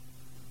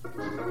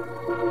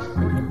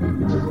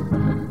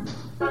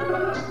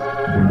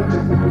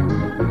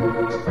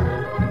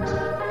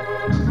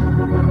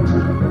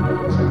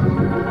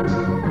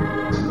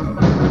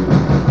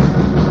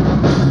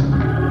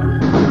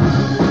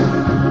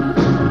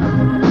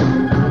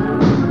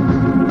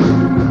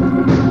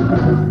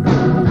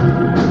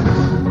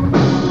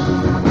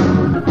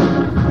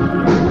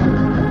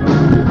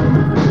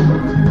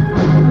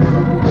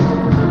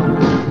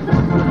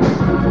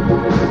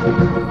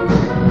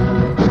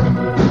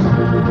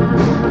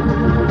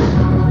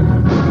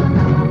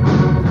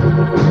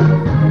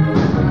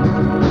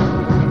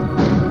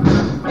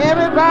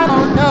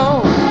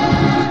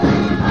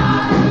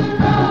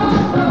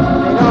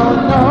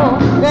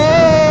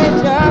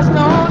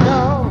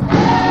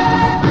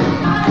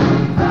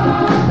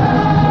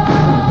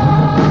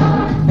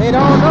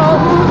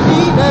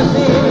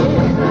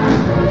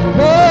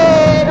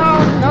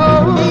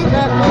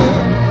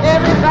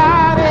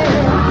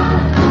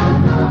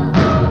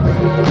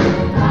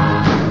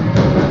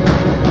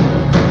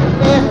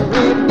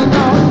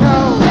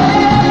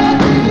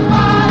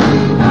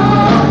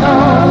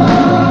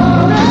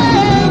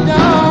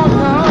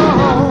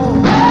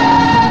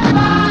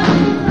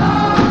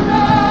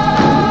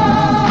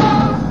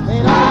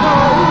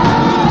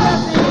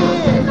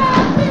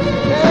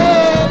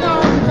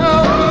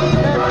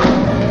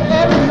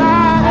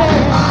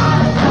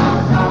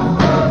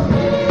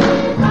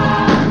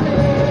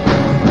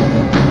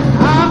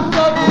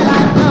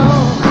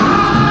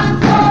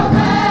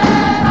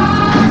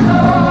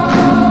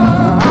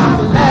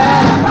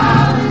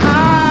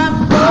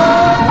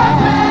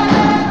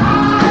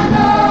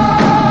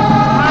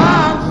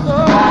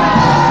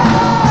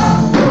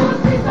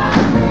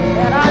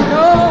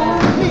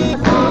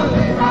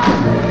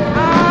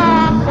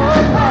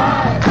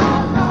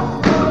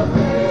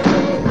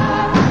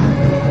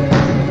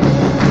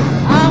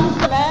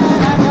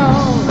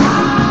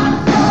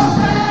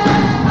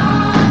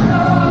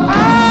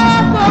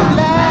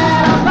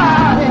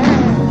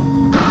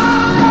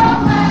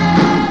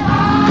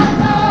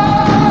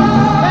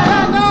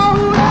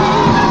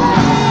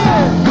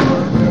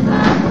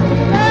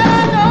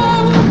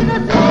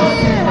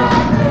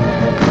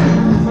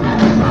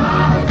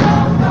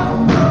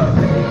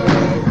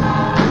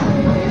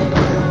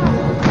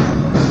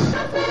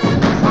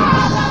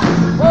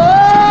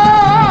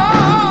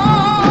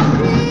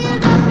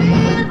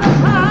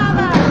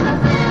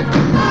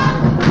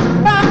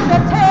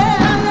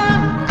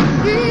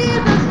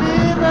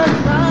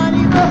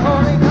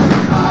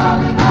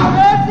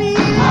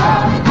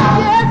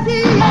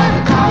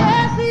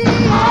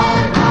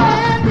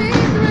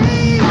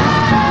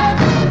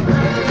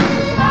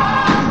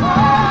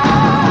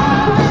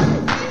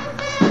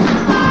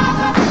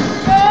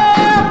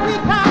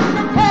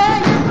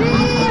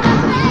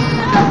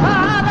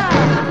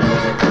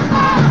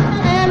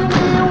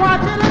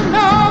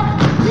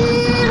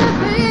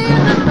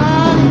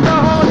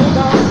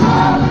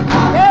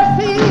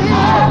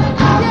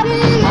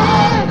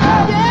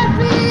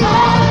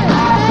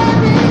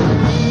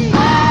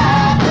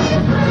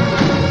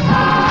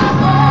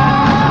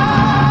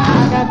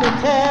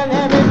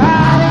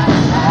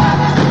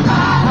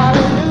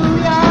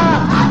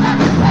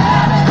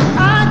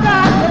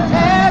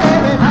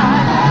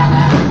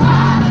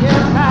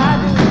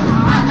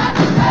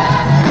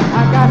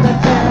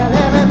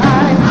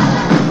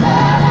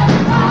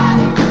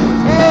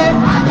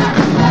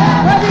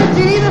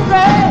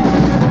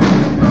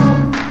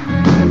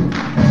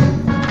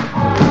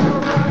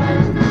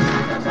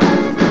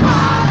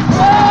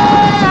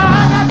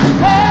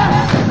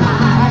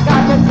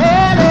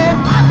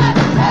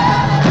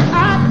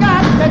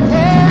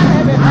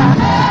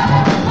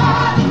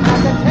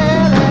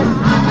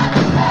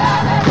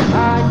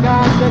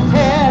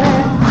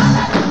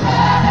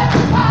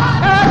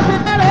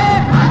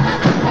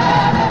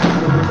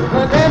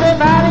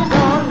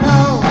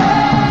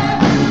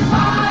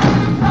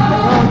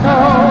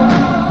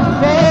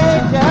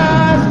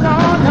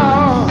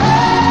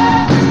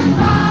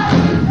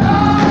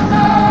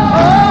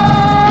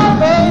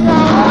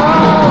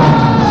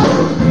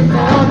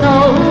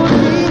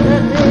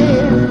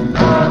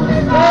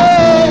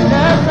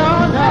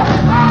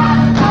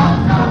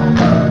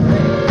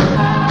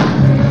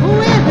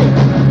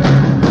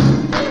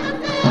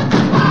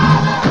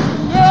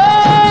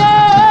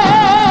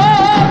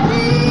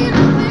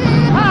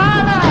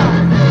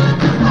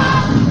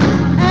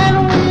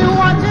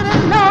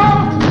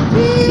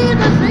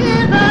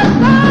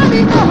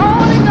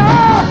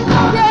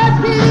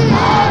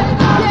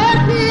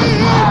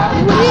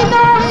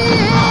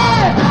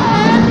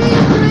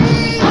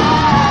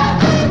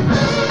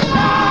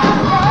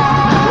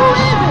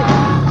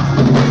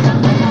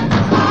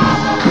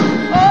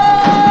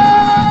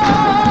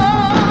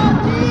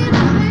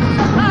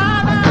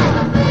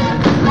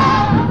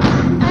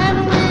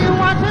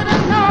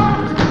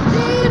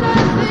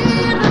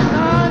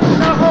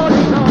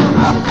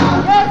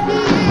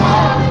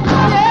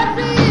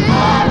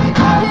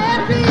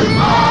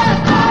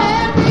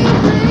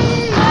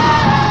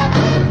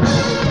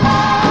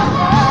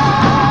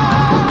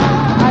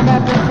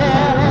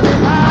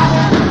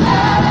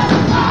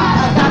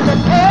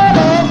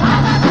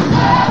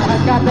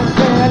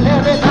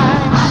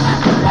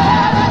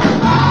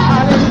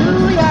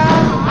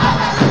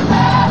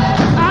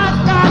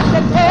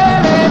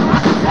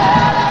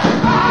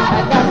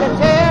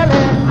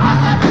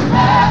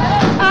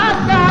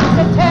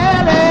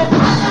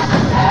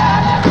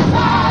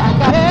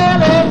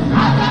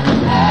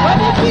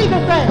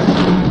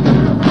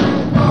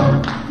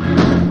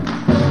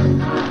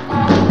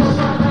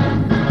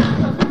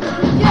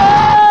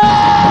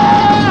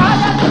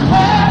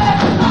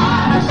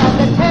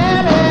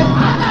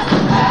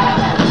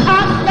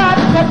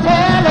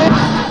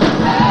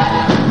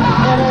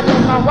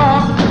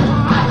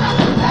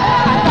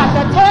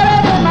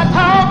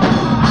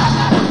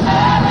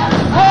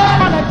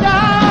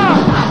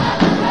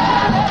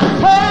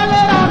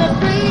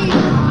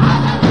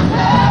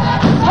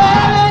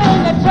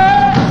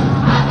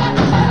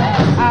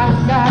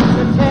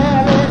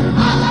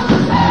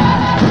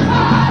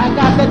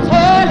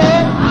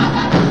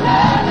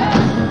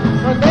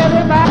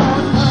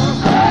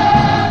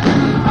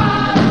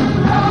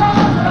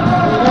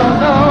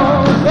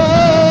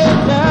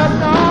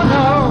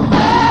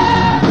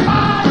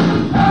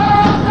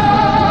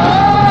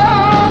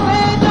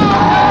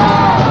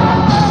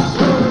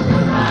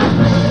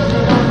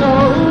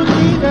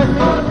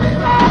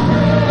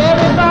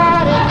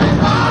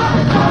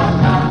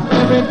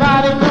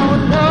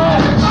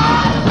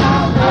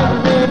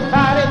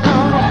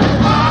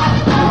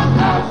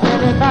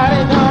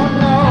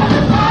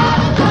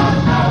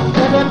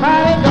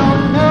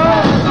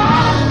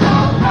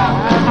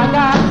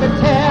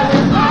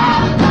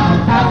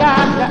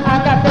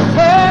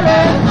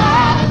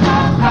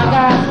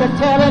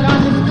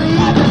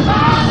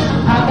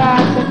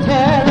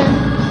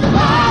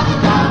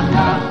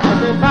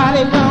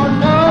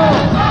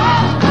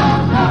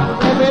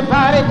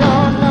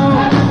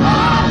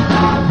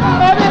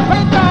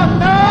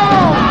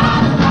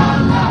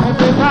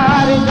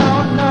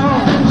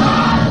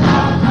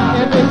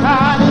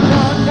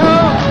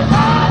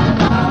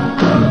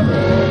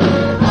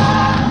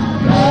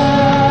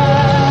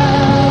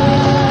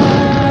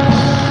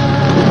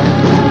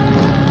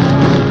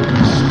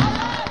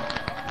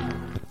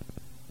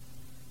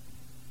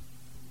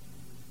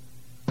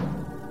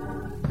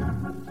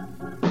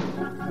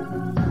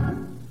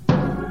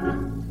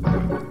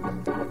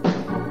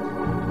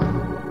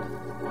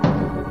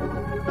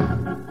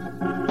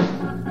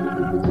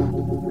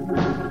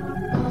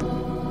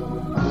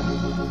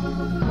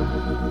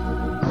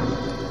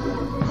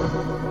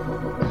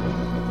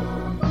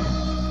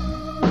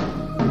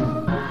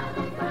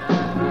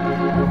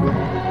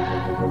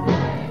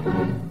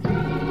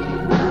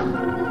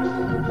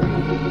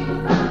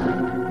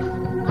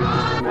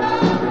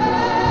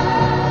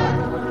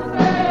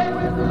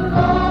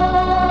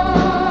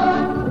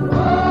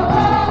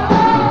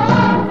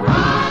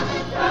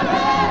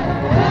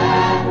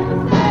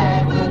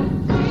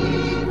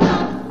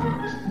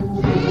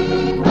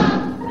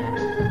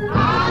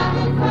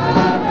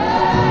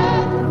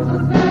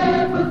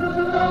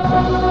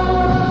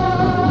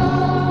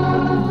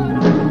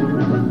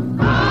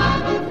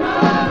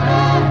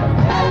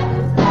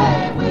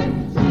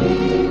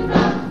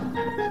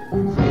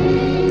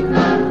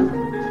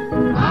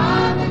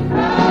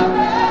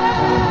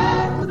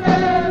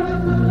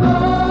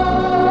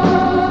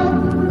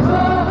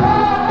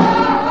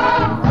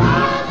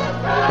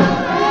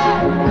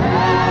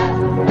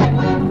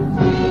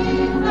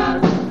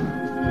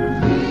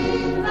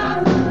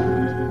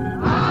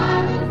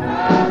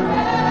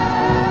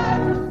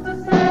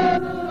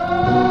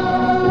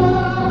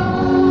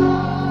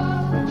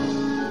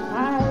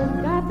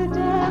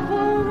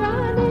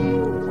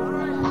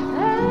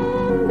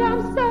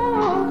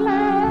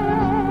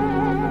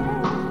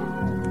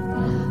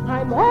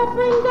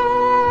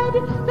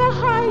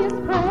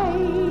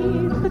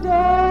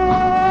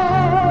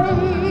today.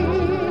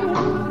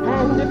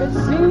 And if it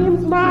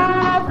seems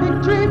my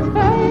victory's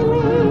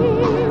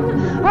failing,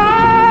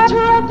 I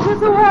trust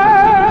His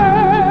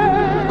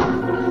word,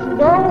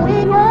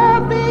 knowing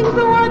all things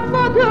work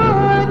for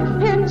good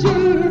in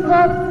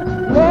Jesus'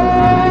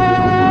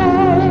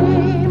 name.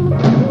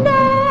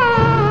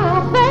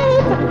 Now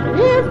faith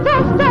is the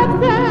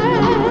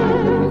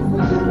substance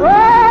of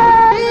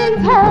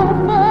things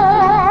hoped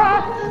for.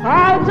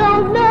 I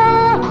don't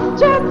know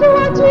just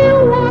what you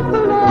want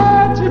the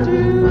Lord to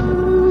do,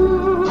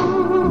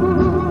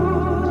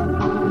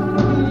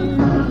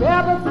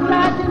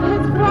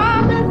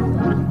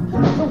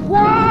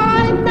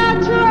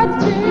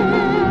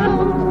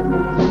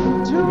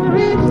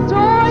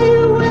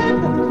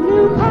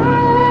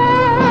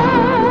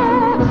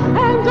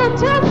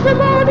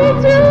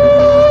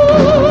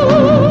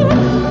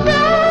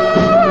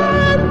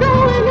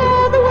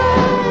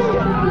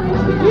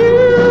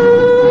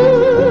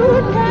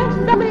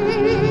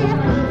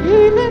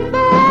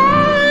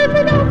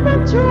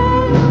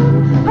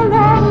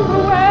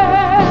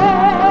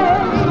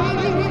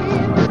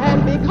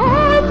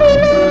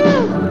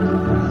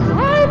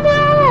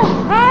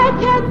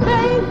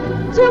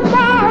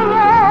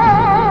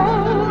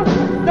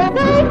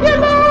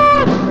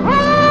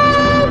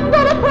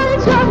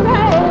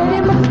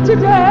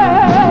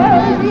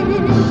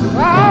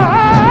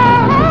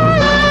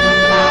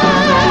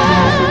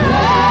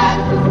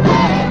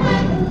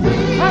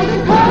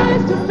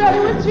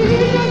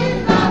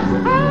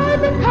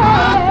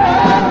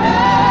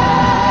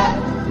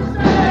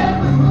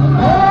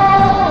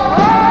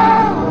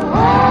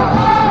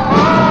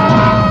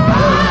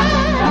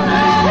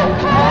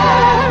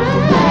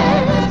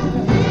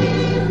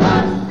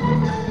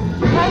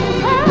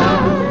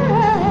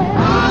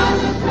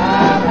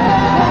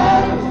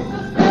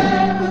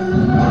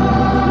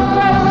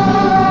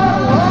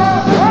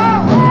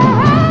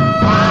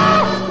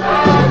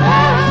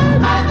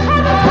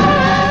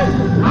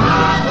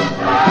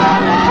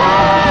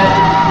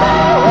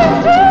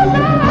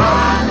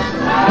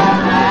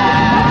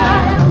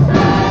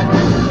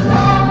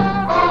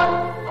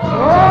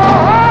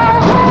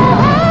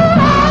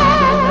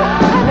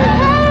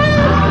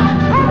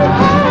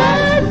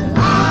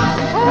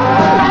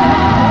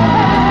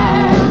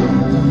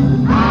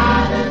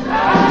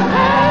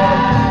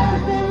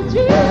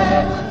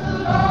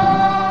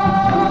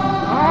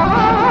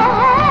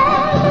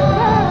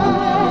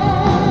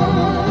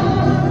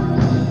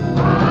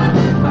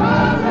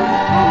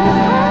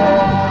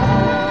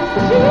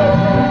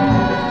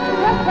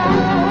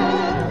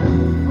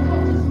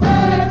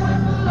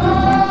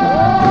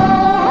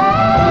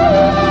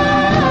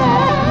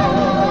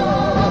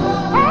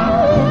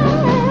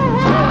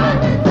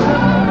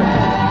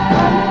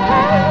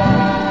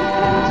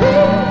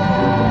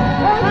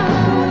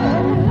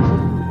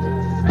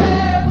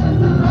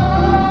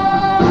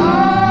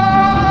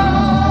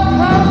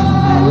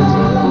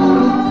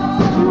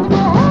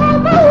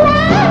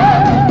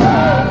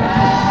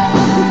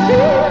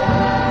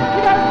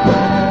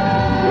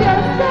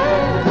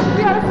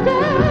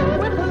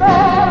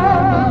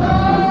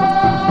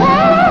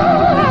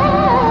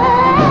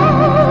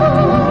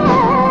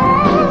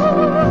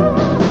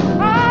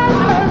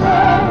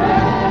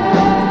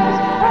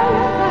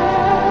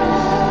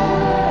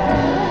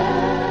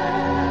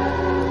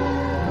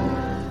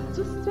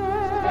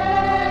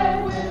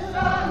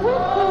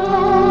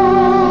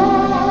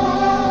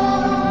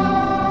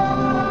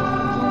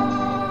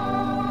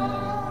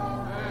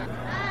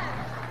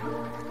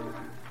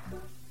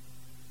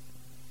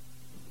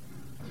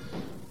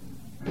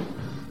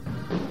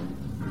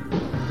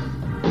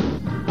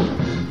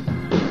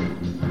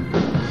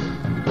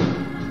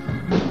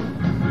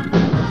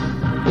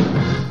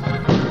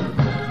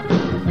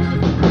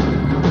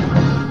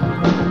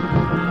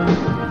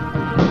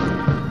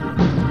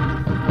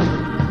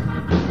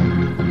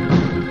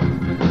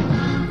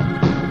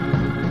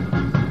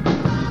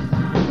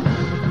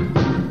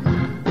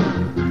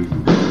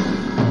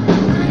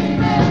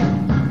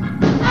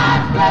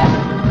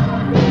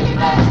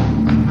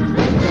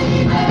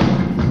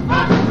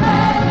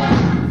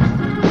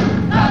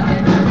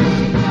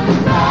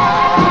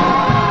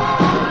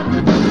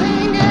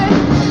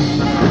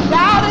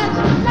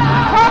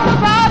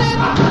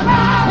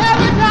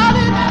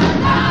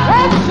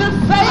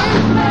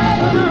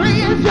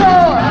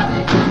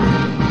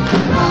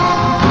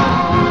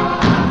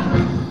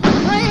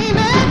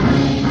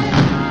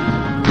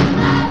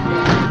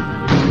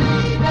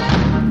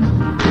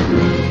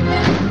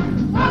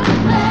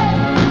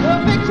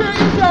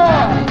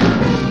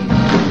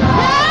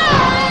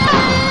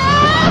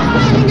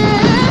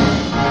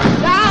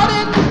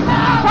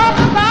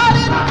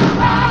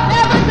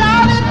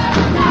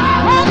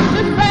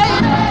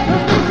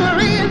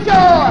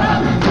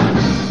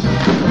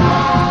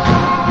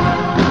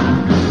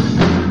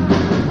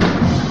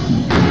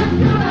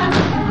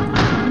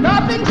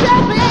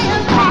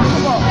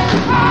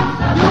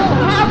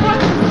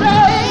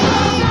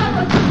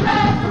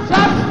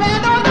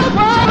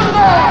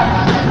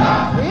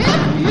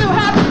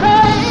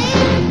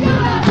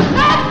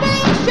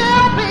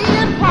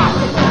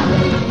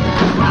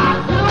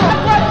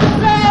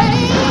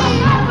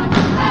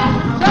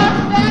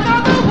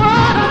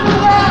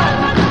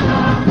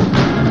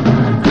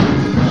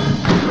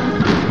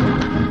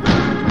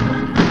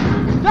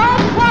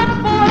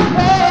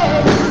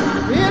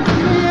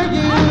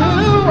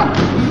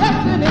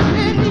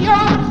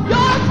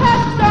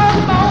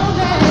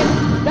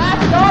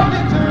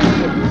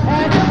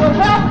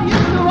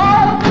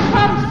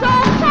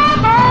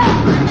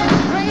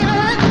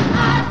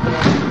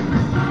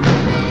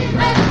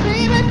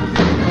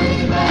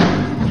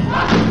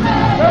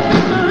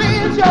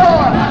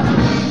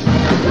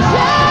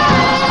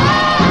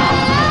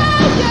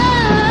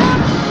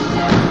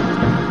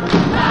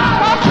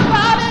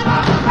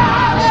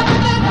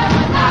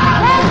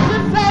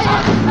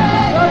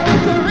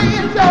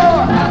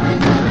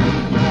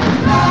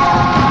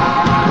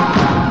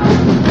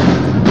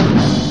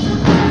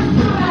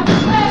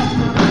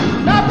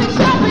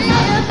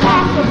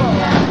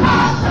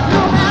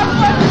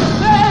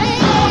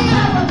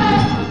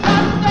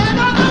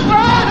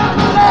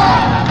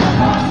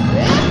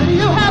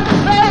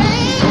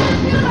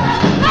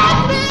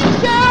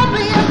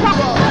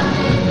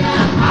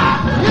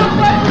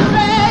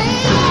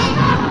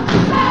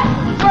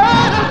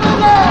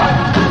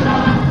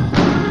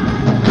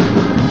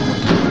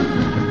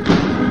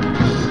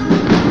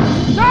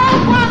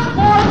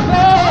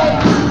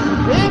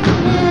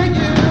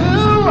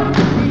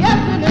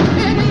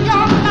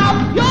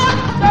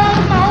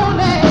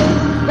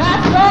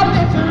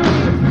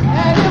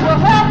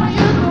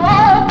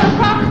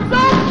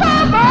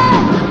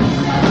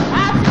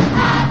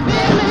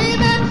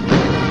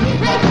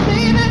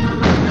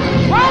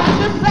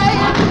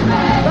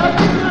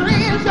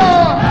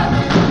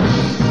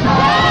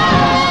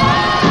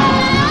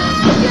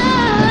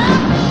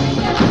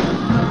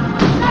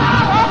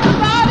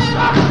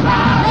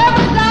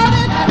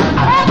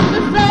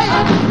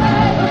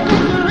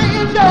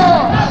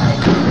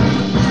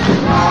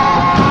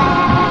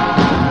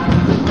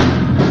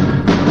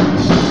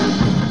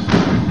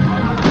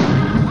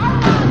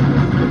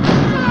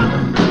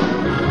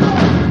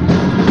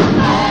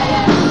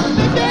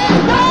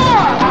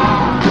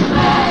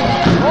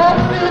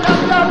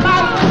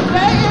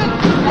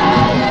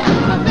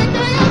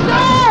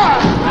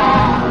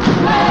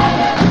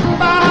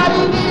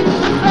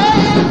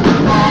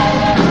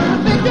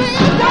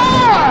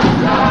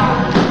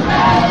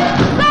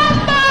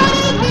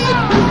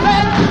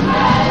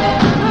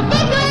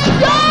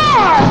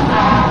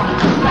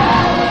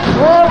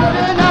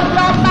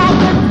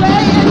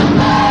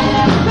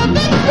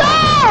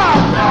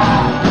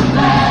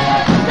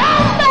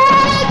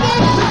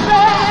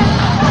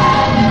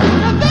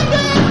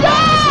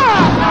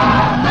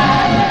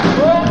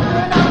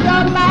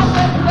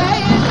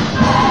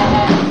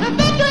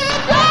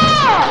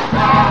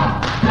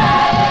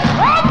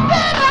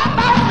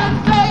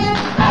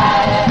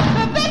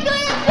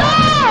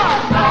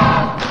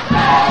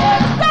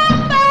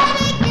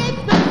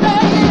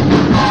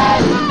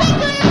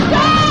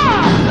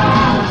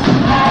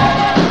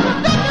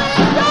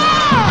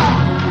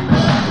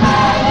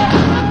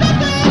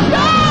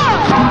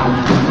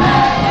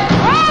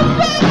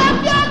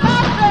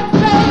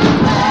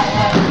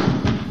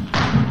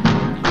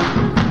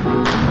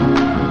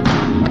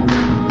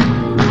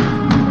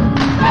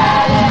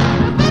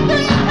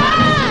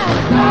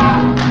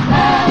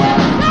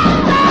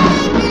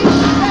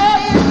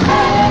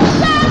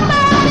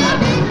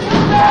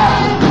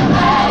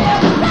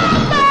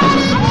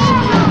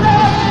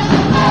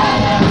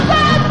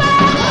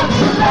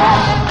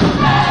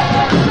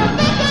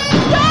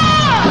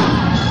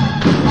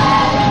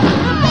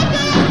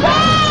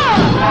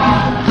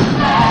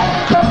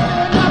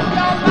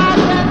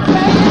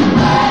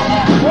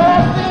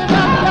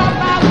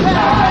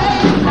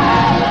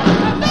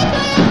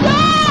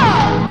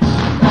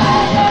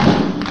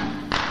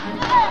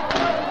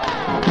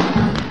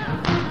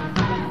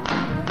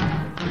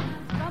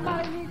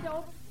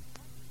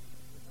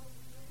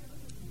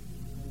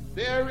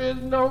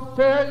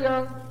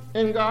 failure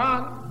in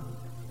God.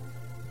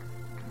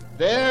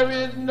 There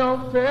is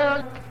no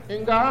failure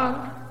in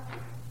God.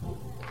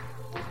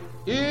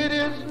 It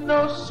is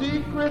no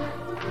secret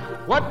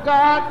what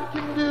God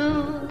can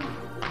do.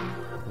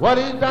 What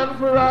He's done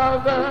for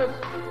others,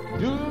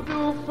 you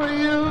do for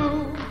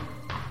you.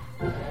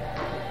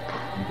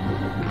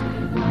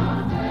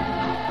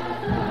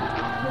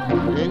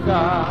 In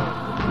God.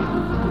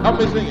 Help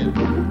me sing it.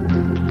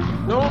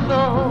 No,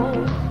 no.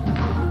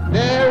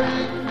 There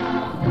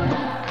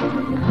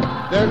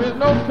is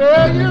no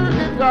failure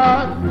in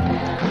God.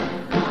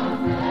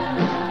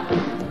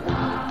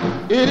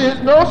 It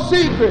is no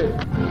secret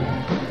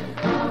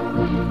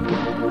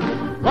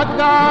what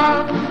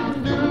God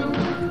can do.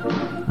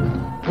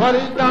 What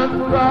He's done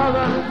for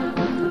others,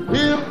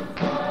 He'll.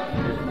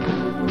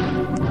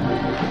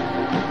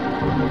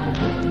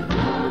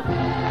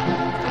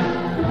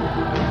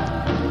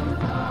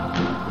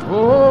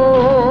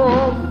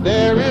 Oh,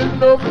 there is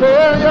no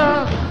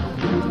failure.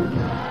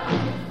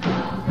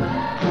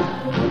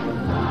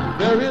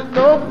 There is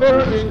no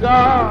failure in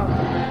God.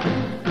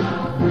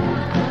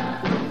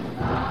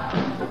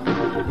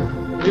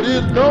 It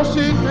is no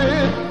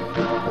secret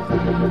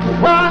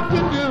what I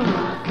can do.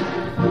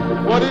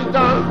 What He's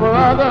done for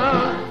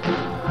others,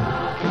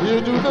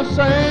 He'll do the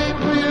same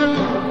for you.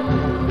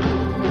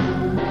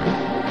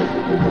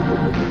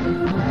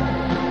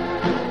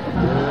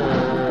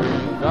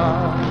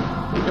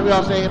 God. Can we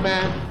all say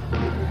amen?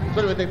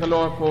 So we thank the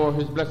Lord for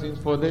His blessings,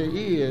 for there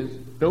is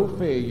no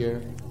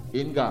failure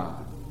in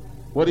God.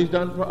 What He's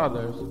done for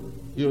others,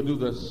 He'll do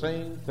the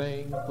same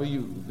thing for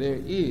you. There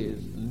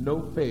is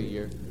no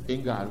failure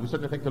in God. We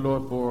certainly thank the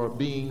Lord for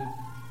being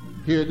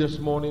here this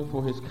morning,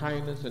 for His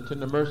kindness and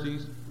tender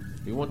mercies.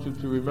 We want you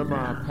to remember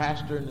our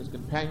pastor and his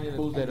companions,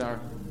 those that are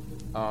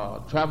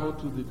traveled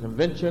to the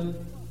convention.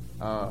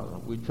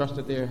 We trust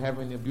that they're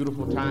having a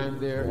beautiful time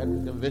there at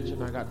the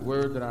convention. I got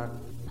word that our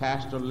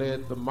pastor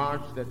led the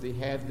march that they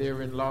had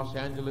there in Los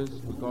Angeles,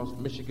 because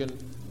Michigan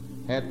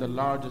had the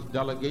largest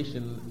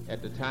delegation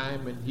at the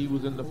time, and he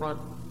was in the front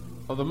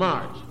of the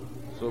march.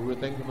 So we're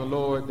thanking the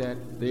Lord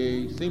that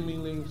they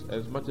seemingly,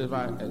 as much as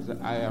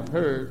I have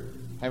heard,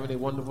 having a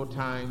wonderful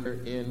time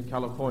in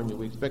California.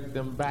 We expect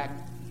them back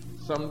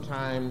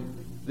sometime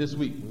this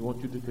week. We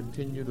want you to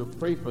continue to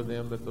pray for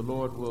them, that the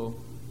Lord will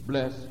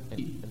bless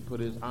and put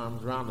His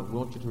arms around them. We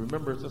want you to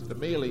remember Sister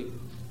Maley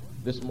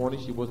this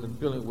morning. She wasn't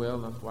feeling well.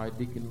 That's why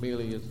Deacon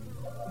Maley is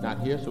not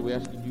here. So we're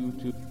asking you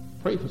to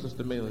pray for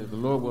Sister Maley. The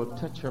Lord will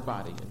touch her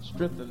body and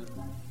strengthen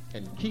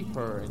and keep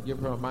her and give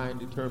her a mind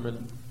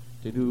determined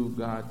to do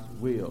God's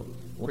will.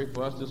 Pray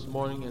for us this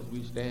morning as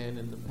we stand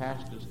in the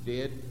pastor's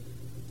stead.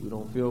 We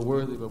don't feel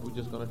worthy, but we're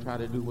just going to try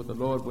to do what the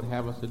Lord would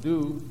have us to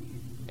do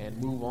and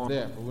move on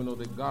there. For we know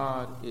that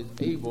God is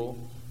able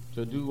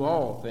to do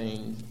all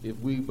things if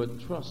we but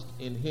trust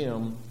in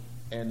Him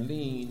and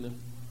lean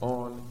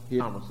on His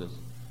promises.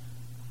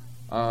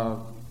 There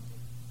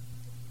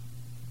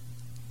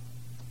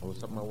was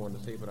something I wanted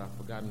to say, but I've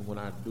forgotten. When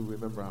I do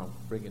remember, I'll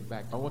bring it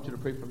back. I want you to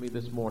pray for me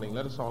this morning.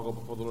 Let us all go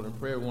before the Lord in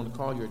prayer. We want to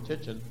call your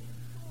attention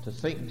to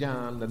St.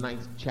 John, the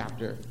 9th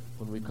chapter,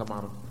 when we come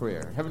out of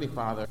prayer. Heavenly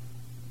Father,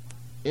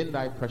 in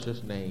Thy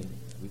precious name,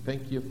 we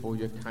thank You for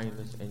Your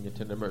kindness and Your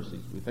tender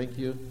mercies. We thank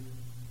You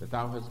that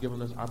Thou hast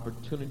given us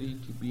opportunity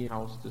to be in the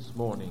house this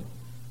morning.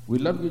 We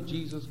love You,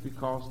 Jesus,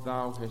 because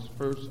Thou hast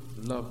first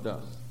loved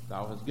us.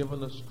 Thou hast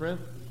given us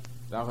strength.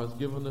 Thou hast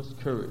given us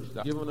courage.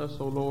 Thou hast given us,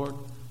 O Lord,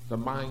 the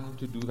mind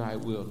to do Thy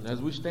will. And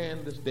as we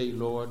stand this day,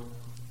 Lord,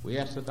 we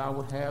ask that Thou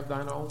would have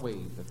Thine own way,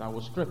 that Thou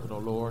would strengthen, O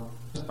Lord,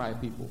 Thy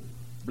people.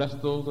 Bless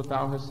those that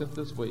Thou hast sent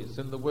this way.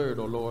 Send the word,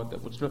 O Lord,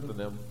 that would strengthen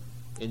them.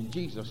 In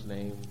Jesus'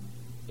 name,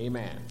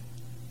 amen.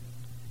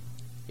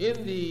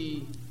 In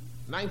the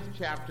 9th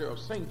chapter of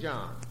St.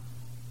 John,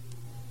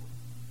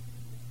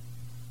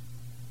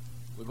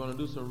 we're going to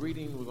do some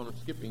reading. We're going to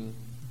skipping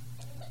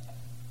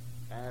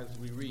as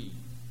we read.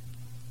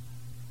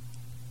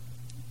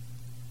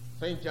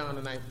 St. John,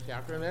 the 9th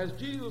chapter. And as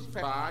Jesus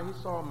passed by, He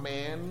saw a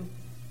man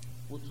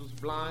which was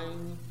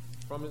blind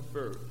from his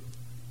birth.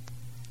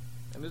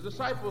 And His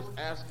disciples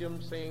asked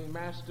Him, saying,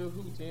 Master,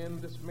 who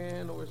sinned, this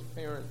man or his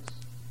parents,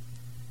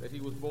 that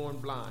he was born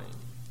blind?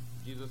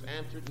 Jesus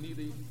answered,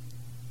 Neither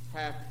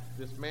hath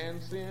this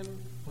man sinned,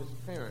 his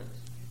parents,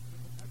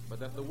 but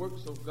that the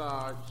works of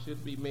God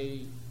should be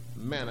made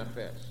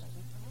manifest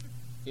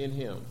in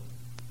him.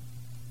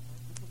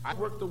 I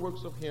work the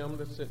works of Him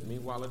that sent me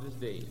while it is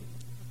day.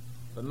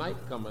 The night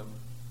cometh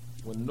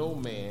when no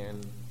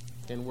man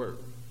can work.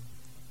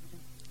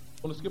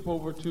 I want to skip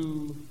over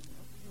to,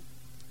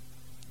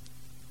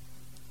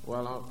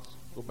 I'll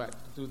go back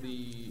to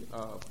the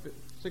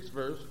 6th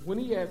verse. When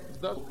He had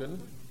thus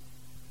spoken,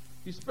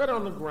 He spat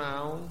on the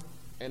ground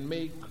and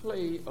made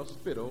clay of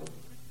spittle,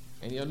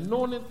 and He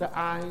anointed the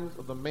eyes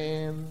of the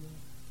man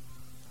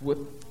with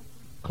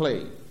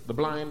clay, the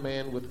blind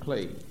man with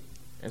clay,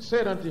 and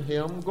said unto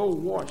him, Go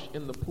wash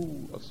in the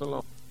pool of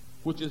Siloam,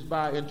 which is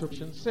by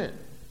interpretation sent.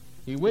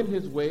 He went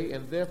his way,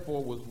 and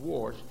therefore was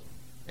washed,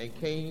 and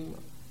came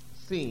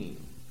seeing.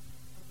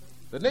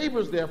 The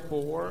neighbors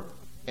therefore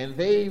And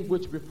they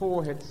which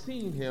before had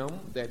seen him,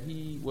 that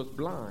he was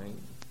blind,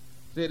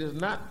 said, Is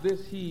not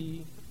this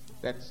he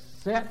that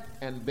sat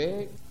and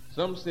begged?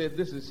 Some said,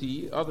 This is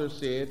he. Others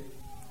said,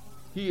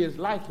 He is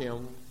like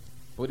him.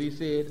 But he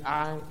said,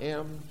 I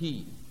am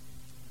he.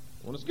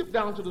 I want to skip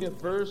down to the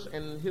 10th verse.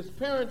 And his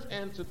parents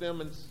answered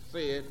them and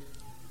said,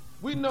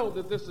 We know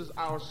that this is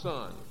our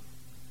son,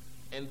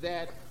 and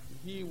that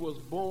he was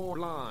born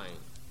blind.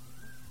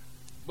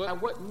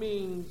 But what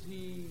means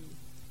he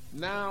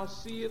now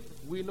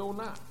seeth, we know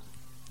not.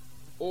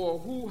 Or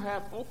who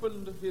hath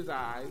opened his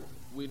eyes,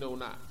 we know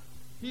not.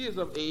 He is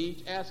of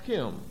age, ask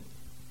him.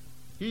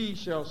 He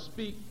shall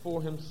speak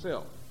for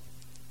himself.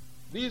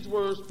 These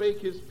words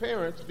spake his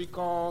parents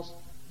because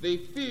they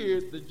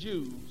feared the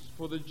Jews,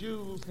 for the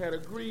Jews had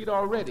agreed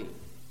already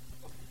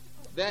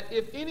that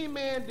if any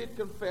man did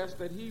confess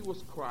that he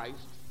was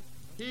Christ,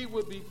 he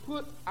would be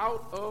put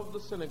out of the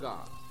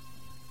synagogue.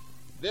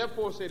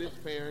 Therefore said his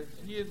parents,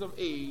 He is of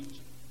age,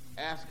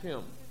 ask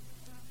him.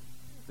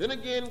 Then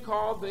again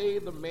called they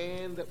the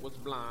man that was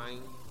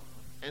blind,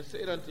 and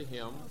said unto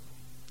him,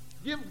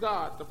 Give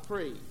God the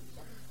praise.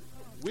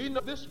 We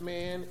know this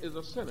man is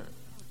a sinner.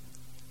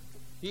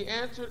 He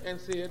answered and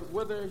said,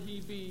 Whether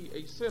he be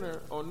a sinner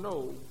or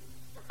no,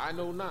 I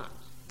know not.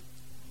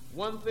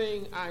 One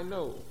thing I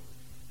know,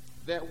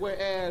 that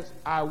whereas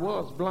I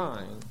was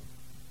blind,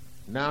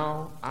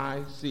 now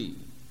I see.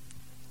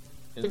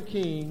 In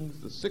Kings,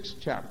 the 6th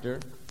chapter,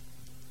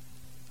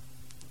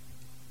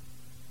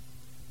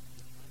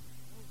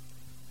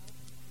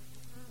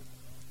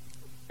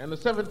 and the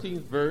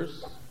 17th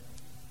verse,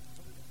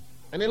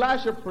 And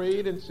Elisha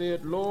prayed and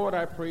said, Lord,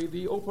 I pray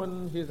thee,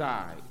 open his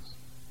eyes,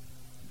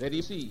 that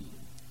he see.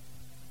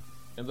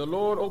 And the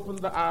Lord opened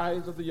the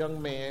eyes of the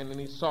young man, and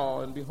he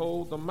saw, and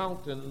behold, the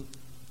mountain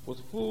was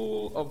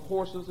full of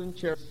horses and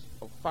chariots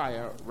of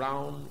fire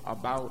round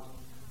about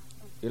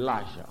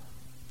Elisha.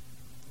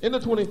 In the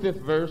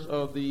 25th verse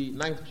of the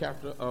 9th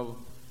chapter of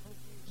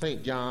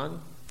St.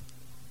 John,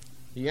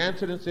 he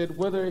answered and said,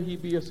 Whether he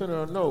be a sinner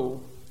or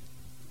no,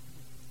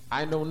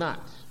 I know not.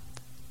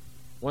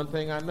 One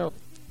thing I know,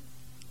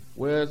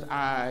 whereas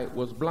I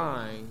was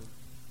blind,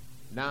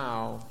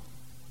 now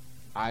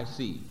I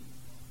see.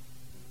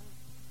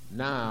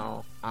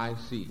 Now I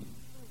see.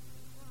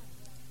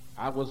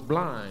 I was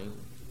blind,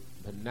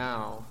 but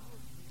now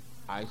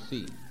I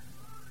see.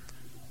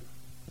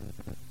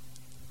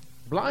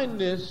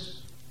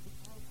 Blindness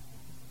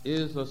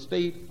is a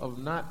state of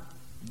not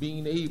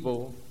being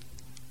able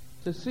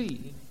to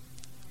see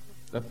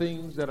the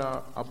things that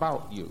are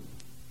about you.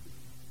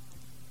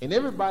 And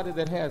everybody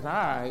that has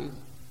eyes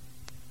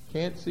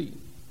can't see.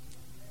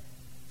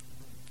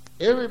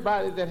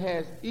 Everybody that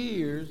has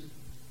ears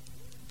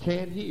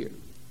can't hear.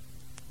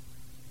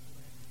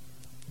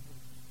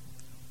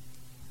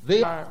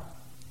 They are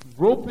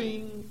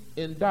groping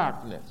in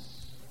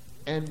darkness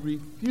and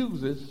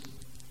refuses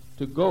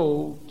to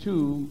go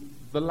to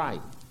the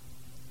light.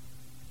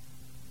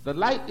 The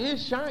light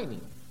is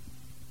shining.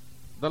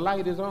 The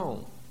light is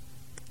on.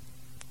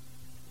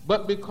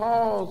 But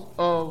because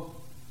of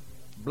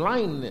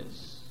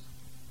blindness,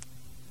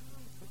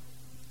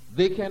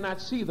 they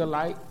cannot see the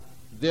light,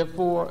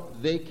 therefore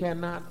they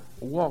cannot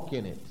walk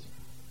in it.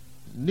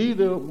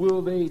 Neither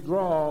will they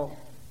draw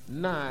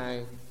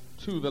nigh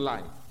to the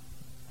light.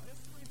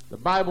 The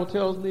Bible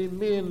tells me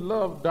men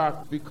love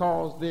dark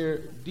because their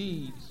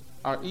deeds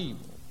are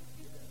evil.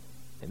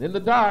 And in the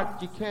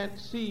dark, you can't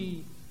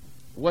see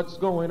what's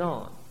going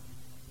on.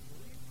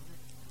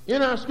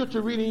 In our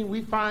scripture reading,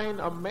 we find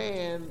a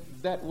man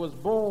that was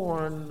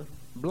born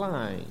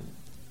blind.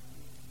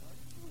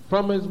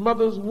 From his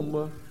mother's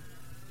womb,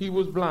 he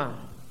was blind.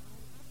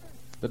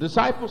 The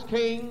disciples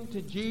came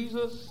to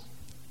Jesus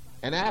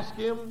and asked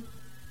him,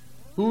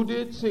 who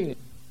did sin?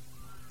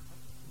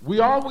 We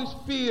always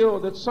feel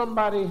that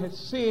somebody has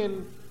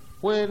sinned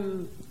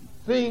when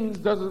things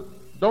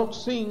don't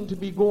seem to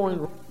be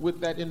going with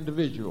that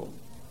individual.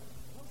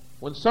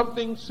 When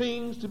something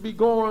seems to be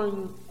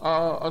going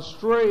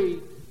astray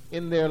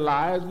in their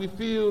lives, we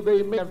feel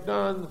they may have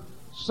done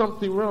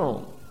something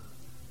wrong.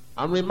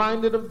 I'm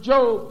reminded of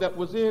Job that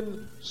was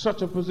in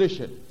such a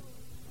position.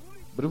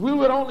 But if we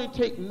would only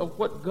take note of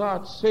what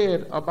God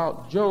said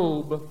about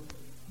Job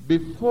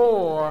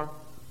before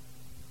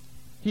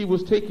he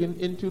was taken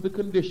into the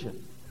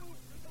condition.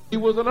 He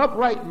was an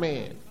upright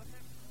man.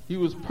 He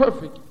was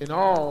perfect in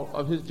all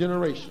of his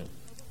generation.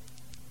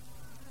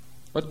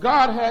 But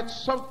God had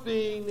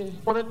something he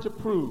wanted to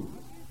prove.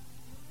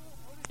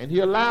 And he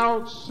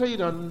allowed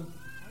Satan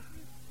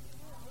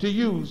to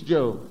use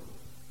Job.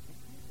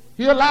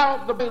 He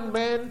allowed the blind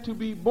man to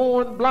be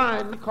born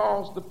blind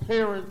because the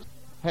parents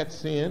had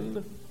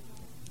sinned,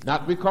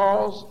 not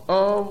because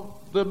of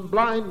the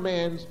blind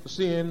man's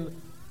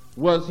sin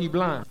was he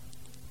blind,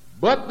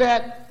 but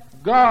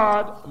that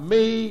God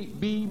may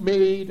be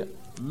made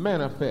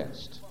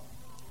manifest.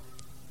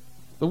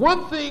 The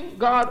one thing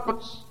God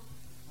wants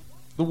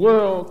the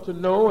world to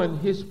know, and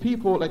his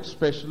people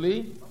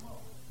especially,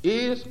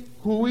 is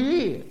who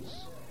he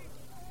is.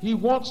 He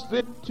wants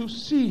them to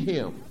see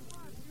him.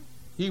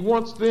 He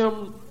wants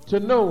them to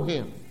know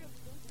him.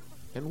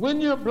 And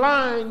when you're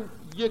blind,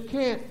 you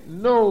can't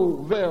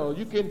know well.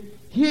 You can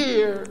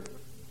hear,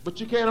 but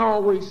you can't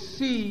always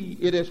see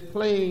it as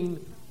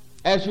plain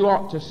as you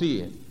ought to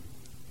see it.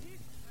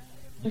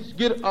 Let's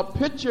get a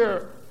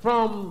picture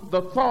from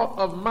the thought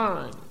of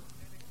mind.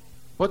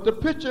 But the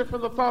picture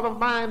from the thought of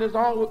mind is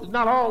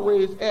not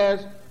always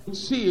as you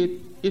see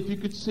it if you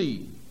could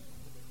see.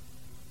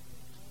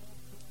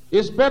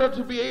 It's better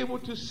to be able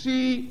to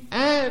see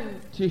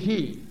and to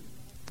hear.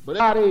 But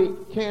everybody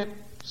can't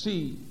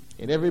see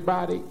and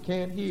everybody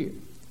can't hear.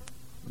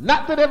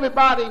 Not that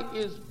everybody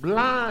is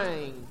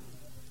blind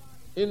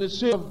in the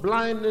sense of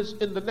blindness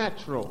in the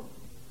natural,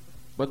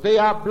 but they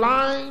are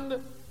blind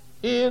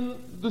in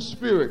the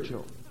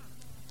spiritual.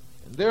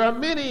 And there are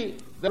many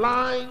that are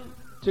blind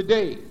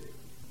today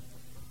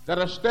that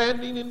are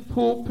standing in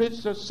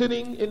pulpits or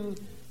sitting in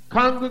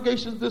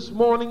congregations this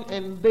morning,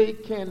 and they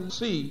can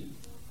see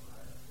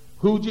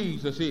who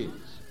Jesus is.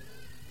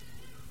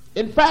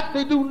 In fact,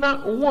 they do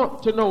not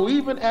want to know,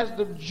 even as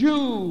the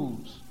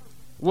Jews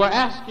were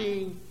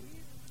asking,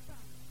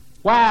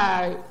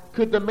 why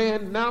could the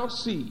man now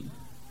see?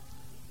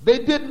 They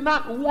did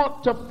not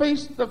want to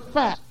face the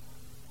fact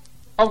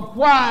of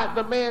why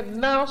the man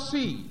now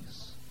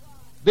sees.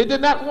 They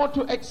did not want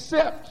to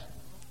accept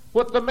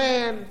what the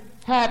man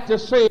had to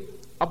say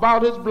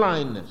about his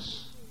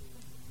blindness.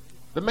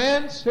 The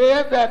man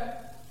said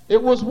that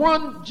it was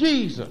one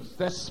Jesus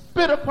that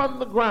spit upon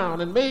the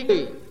ground and made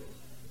it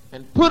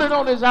and put it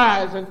on his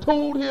eyes and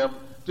told him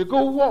to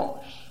go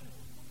wash.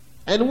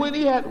 And when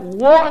he had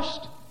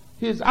washed,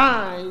 his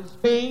eyes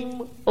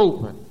came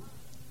open.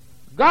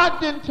 God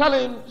didn't tell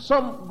him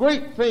some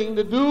great thing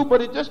to do,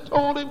 but he just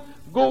told him,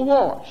 go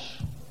wash.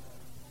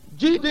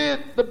 Jesus did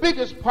the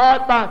biggest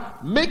part by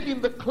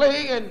making the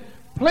clay and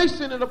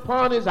placing it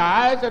upon his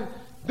eyes, and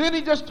then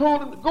he just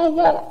told him to go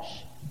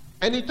wash.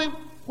 And he didn't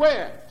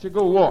where to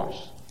go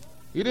wash.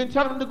 He didn't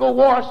tell him to go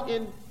wash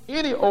in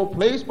any old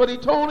place, but he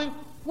told him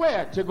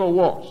where to go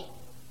wash.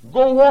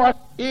 Go wash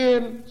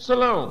in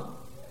Siloam,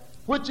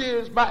 which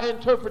is by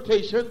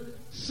interpretation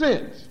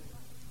sins.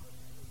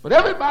 But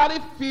everybody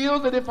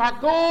feels that if I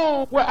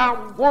go where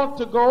I want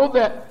to go,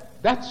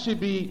 that should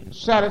be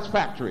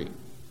satisfactory.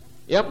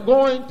 If I'm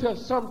going to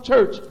some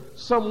church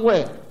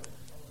somewhere,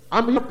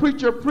 I'm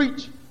here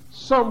preach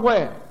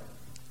somewhere.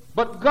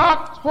 But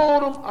God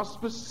told them a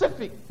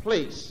specific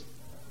place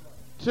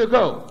to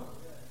go.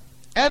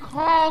 And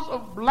because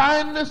of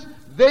blindness,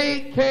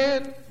 they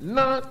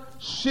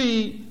cannot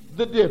see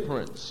the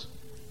difference.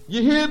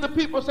 You hear the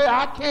people say,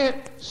 I can't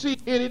see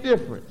any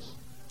difference.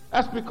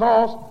 That's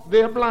because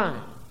they're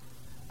blind.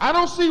 I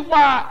don't see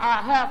why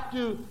I have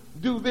to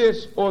do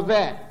this or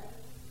that.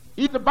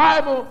 If the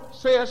Bible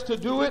says to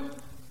do it,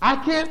 I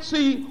can't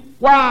see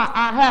why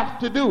I have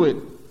to do it.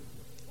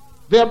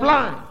 They're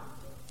blind,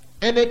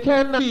 and they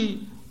cannot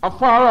see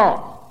afar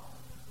off.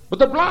 But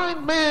the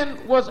blind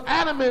man was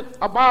adamant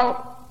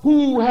about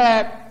who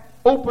had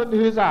opened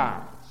his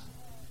eyes.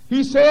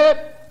 He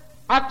said,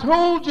 I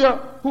told you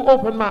who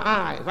opened my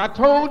eyes. I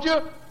told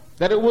you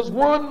that it was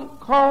one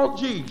called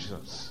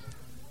Jesus.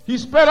 He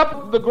spread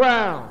up the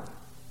ground,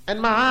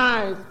 and my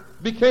eyes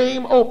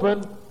became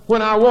open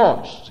when I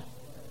washed.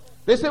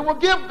 They said, well,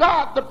 give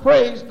God the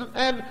praise,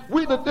 and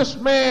we that this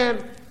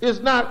man is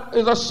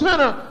a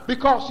sinner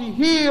because he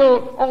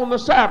healed on the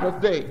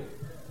Sabbath day.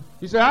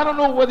 He said, I don't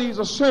know whether he's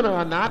a sinner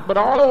or not, but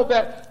I know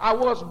that I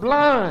was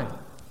blind,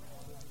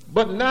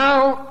 but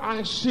now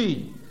I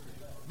see.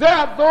 There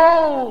are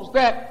those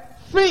that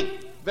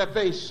think that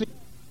they see.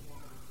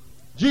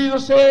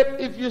 Jesus said,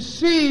 if you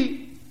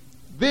see,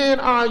 then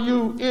are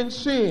you in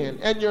sin,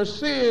 and your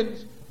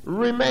sins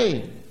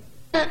remain. You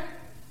can't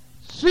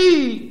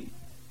see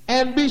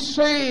and be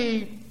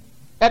saved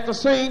at the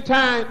same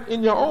time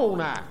in your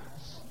own eyes.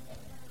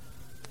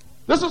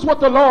 This is what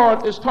the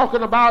Lord is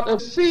talking about.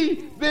 If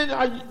see, then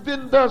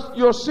does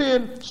your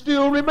sin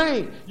still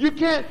remain? You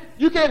can't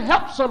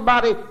help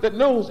somebody that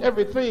knows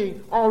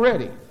everything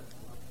already.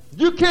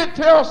 You can't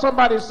tell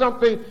somebody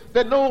something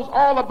that knows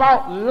all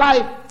about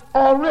life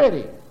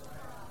already,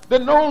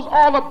 that knows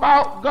all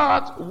about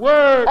God's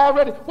word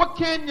already. What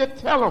can you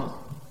tell them?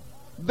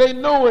 They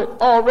know it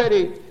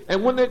already.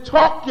 And when they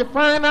talk, you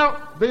find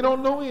out they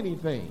don't know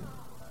anything.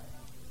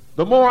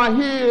 The more I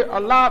hear a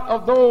lot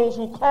of those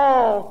who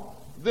call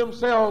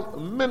themselves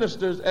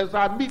ministers, as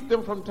I meet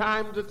them from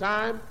time to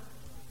time,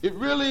 it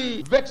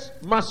really vexes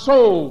my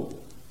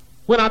soul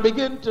when I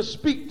begin to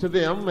speak to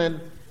them and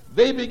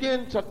they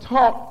begin to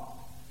talk,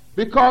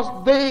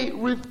 because they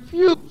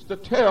refuse to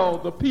tell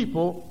the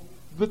people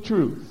the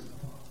truth.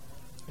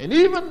 And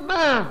even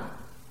now,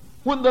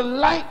 when the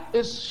light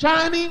is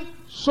shining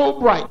so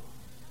bright,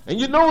 and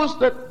you notice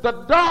that the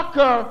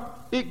darker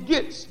it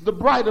gets, the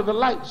brighter the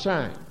light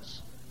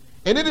shines.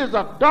 And it is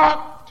a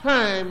dark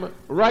time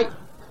right now.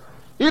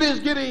 It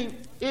is getting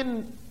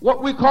in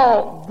what we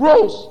call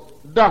gross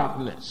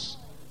darkness.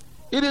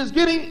 It is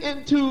getting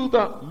into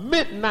the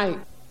midnight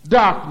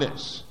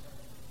darkness.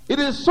 It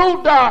is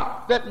so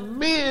dark that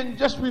men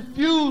just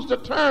refuse to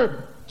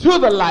turn to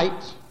the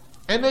light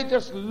And they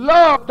just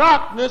love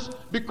darkness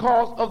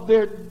because of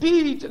their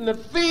deeds, and the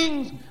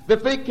things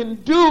that they can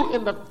do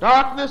in the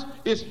darkness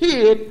is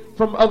hid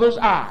from others'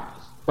 eyes.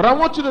 But I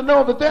want you to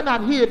know that they're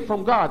not hid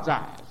from God's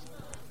eyes.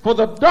 For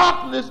the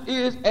darkness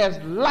is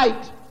as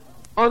light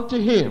unto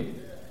him.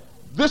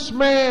 This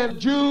man,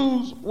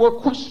 Jews were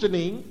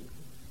questioning.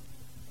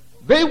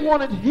 They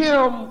wanted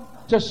him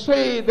to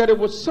say that it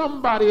was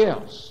somebody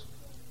else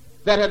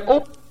that had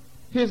opened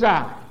his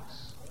eyes.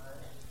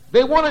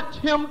 They wanted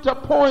him to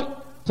point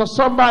to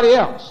somebody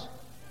else.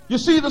 You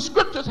see, the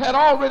scriptures had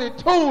already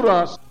told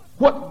us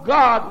what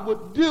God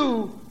would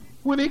do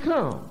when he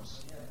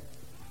comes.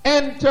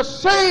 And to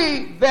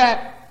say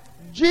that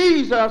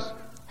Jesus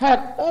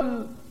had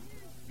opened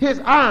his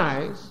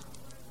eyes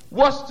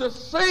was to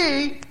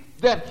say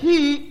that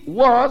he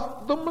was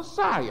the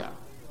Messiah,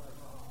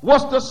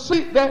 was to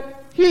say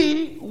that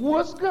he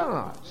was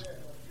God.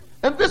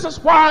 And this is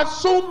why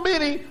so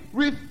many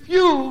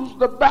refuse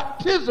the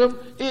baptism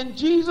in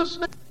Jesus'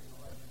 name.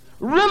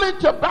 Really,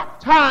 to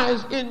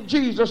baptize in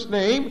Jesus'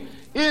 name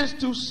is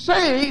to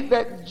say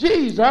that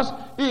Jesus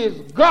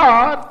is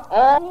God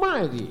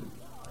Almighty.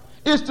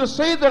 Is to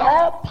say that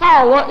all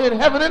power in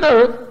heaven and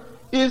earth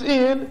is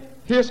in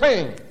his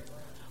hand.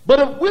 But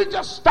if we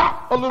just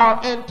stop a little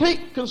and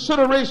take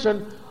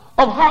consideration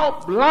of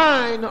how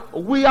blind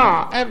we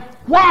are, and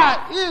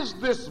why is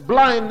this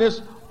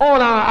blindness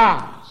on our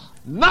eyes?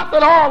 Not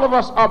that all of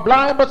us are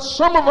blind, but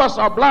some of us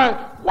are blind.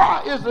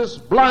 Why is this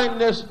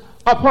blindness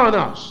upon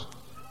us?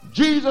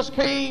 Jesus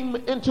came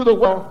into the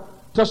world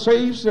to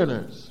save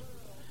sinners.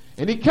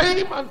 And he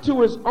came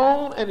unto his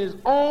own, and his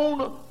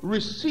own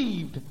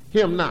received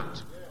him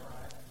not.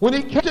 When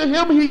he came to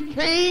him, he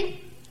came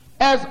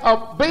as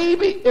a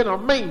baby in a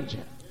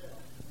manger.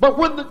 But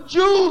when the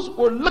Jews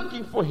were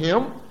looking for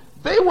him,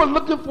 they were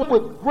looking for him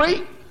with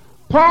great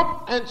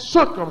pomp and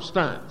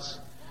circumstance.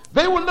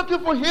 They were looking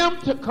for him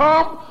to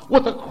come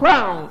with a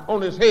crown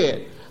on his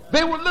head.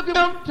 They were looking for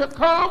him to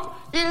come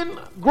in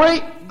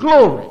great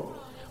glory.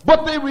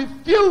 But they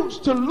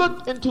refused to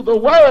look into the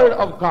word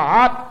of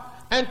God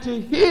and to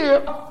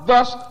hear,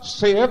 thus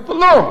saith the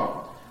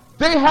Lord.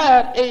 They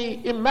had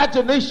an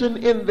imagination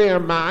in their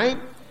mind,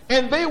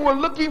 and they were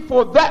looking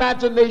for that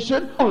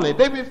imagination only.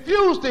 They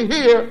refused to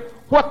hear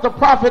what the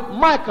prophet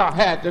Micah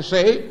had to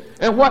say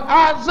and what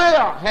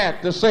Isaiah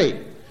had to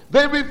say.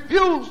 They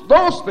refused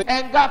those things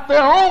and got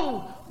their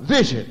own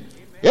vision.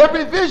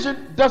 Every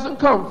vision doesn't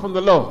come from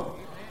the Lord.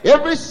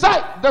 Every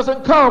sight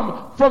doesn't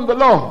come from the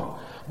Lord.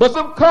 But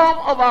some come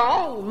of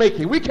our own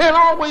making. We can't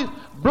always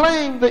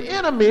blame the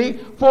enemy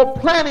for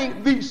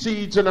planting these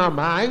seeds in our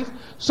minds.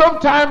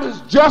 Sometimes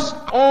it's just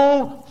our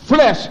own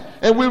flesh,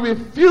 and we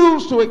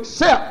refuse to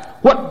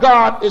accept what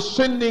God is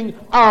sending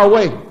our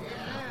way.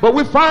 But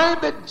we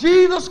find that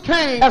Jesus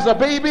came as a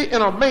baby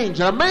in a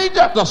manger. A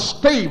manger is a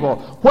stable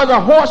where the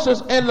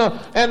horses and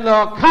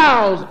the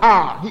cows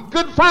are. He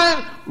couldn't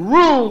find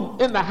room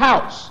in the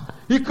house.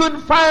 He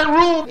couldn't find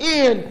room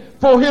in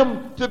for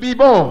him to be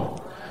born.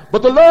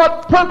 But the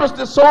Lord purposed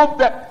it so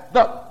that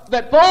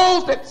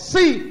those that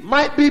see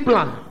might be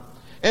blind,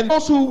 and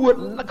those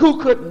who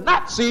could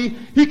not see,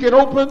 he can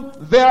open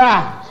their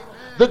eyes.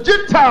 The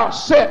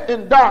Gentiles sat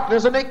in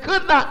darkness and they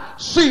could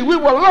not see. We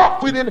were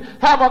lost. We didn't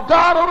have a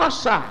God on our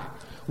side.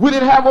 We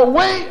didn't have a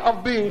way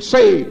of being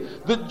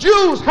saved. The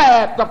Jews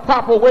had the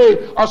proper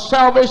way of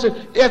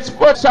salvation. It's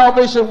what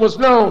salvation was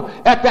known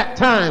at that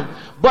time.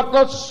 But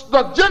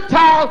the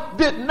Gentiles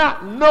did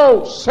not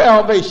know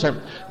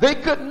salvation. They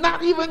could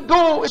not even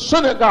go to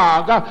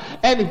synagogue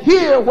and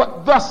hear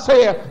what thus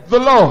saith the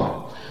Lord.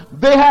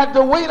 They had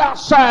to wait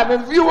outside.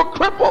 And if you were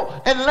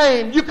crippled and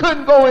lame, you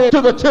couldn't go into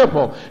the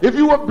temple. If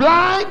you were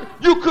blind,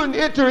 you couldn't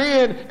enter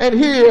in and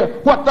hear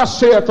what thus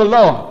saith the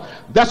Lord.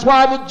 That's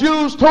why the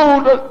Jews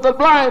told the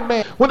blind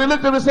man, when they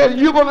looked at him and said,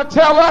 "You're going to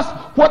tell us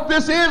what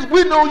this is?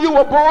 We know you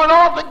were born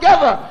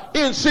altogether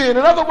in sin."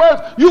 In other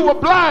words, you were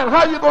blind.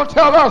 How are you going to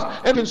tell us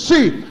and can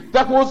see?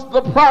 That was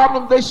the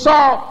problem. They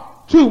saw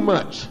too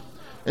much.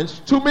 And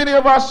too many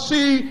of us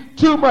see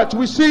too much.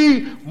 We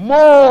see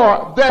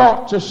more than we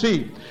ought to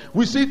see.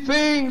 We see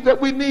things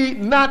that we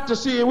need not to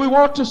see, and we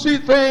want to see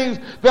things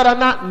that are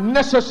not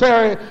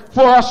necessary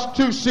for us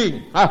to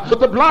see.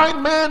 But the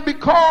blind man,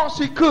 because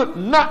he could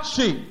not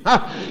see,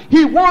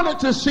 he wanted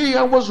to see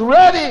and was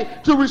ready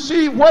to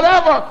receive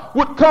whatever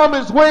would come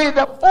his way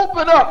that would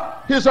open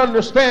up his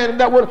understanding,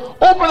 that would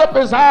open up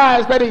his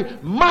eyes, that he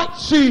might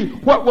see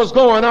what was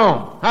going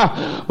on.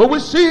 But we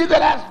see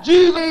that as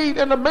Jesus laid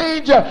in the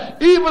manger,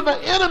 even the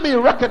enemy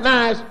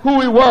recognized who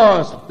he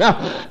was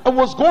and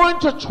was going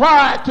to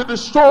try to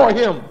destroy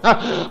him.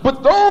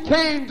 But those who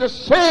came to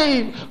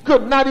save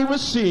could not even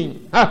see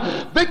him.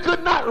 They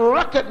could not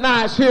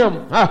recognize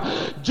him.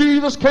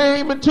 Jesus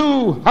came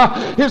into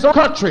his own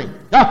country,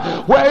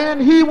 wherein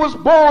he was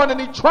born, and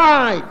he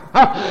tried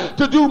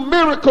to do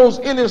miracles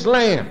in his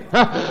land.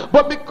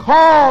 But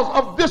because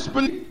of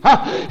disbelief,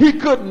 he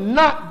could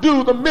not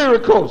do the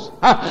miracles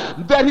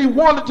that he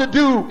wanted to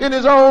do in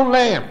his own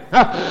land.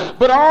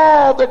 But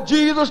all that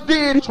Jesus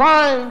did,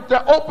 trying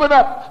to open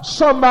up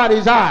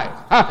somebody's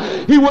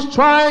eyes. He was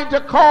trying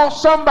to call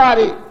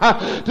somebody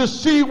to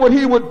see what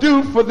he would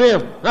do for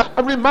them.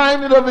 I'm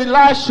reminded of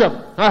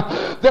Elisha,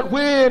 that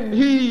when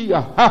he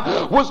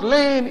was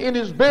laying in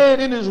his bed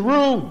in his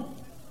room,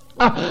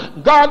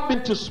 God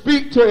began to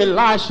speak to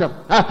Elisha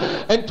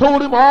and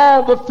told him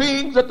all the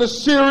things that the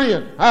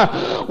Syrian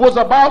was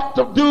about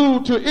to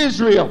do to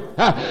Israel,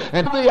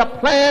 and how they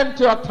planned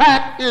to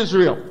attack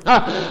Israel,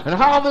 and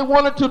how they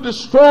wanted to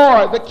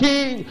destroy the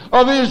king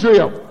of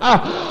Israel.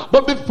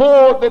 But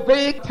before that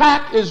they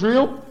attacked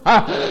Israel,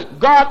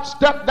 God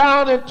stepped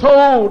down and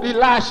told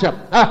Elisha,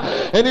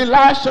 and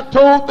Elisha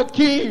told the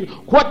king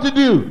what to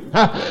do.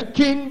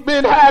 King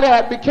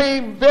Ben-Hadad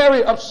became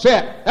very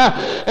upset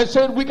and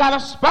said, we got a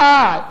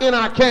spy in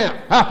our camp.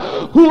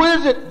 Who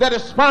is it that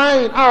is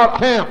spying our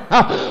camp?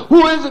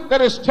 Who is it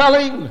that is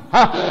telling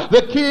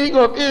the king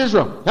of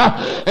Israel?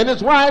 And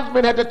his wise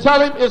men had to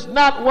tell him, it's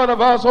not one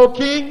of us, O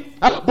king,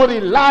 but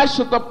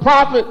Elisha the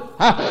prophet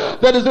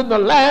that is in the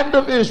land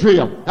of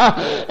Israel.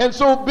 And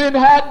so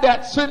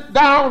Ben-Hadad sent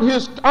down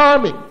his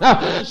army,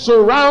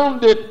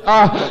 surrounded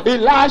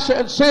Elisha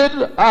and said,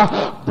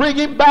 bring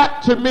him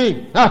back to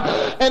me.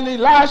 And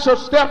Elisha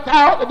stepped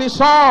out and he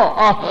saw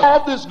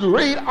all this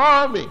great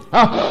army,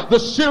 the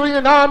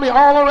Syrian army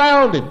all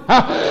around him.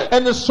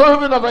 And the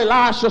servant of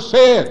Elisha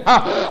said,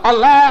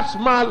 alas,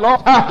 my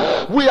Lord,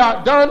 we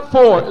are done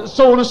for,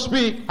 so to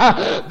speak.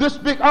 This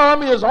big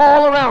army is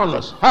all around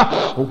us.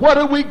 What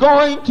are we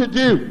going to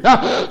do?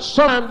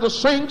 Sometimes the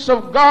saints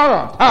of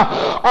God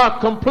are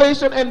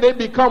complacent and they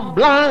become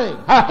blind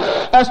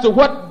as to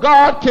what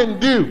God can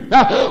do.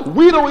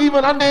 We don't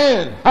even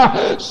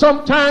understand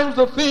sometimes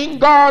the thing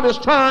God is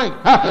trying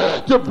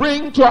to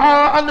bring to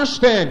our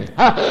understanding.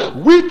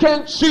 We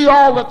can't see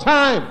all the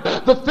time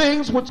the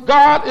things which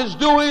God is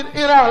doing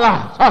in our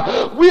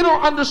lives. We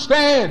don't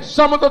understand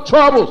some of the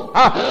troubles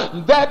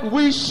that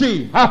we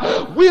see.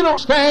 We don't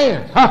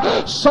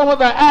understand some of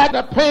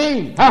the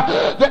pain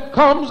that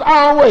comes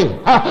our way.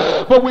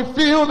 But we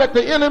feel that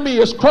the enemy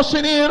is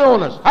crushing in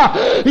on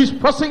us. He's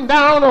pressing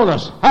down on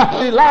us.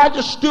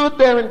 Elijah stood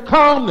there in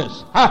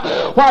calmness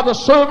while the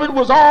servant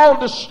was all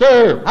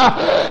disturbed.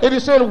 And he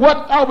said,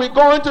 what are we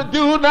going to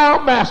do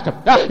now, master?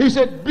 He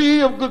said,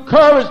 be of good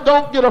courage.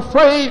 Don't get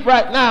afraid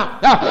right now.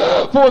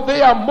 For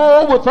they are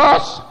more with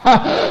us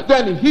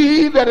than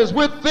he that is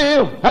with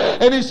them.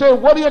 And he said,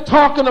 what are you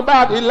talking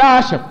about,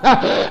 Elisha?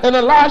 And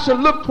Elisha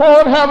looked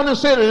toward heaven and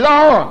said,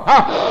 Lord,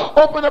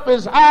 open up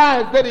his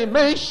eyes that he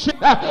may see.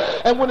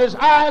 And when his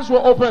eyes were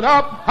opened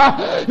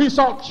up, he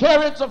saw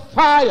chariots of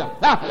fire.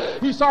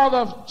 He saw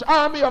the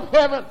army of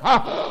heaven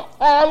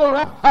all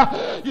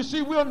around. You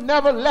see, we're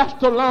never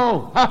left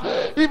alone.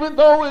 Even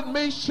though it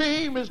may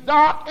seem as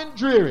dark and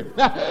dreary,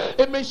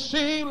 it may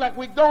seem like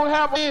we don't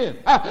have end.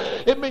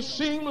 It may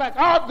seem like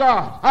our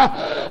God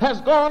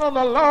has gone on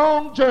a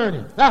long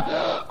journey.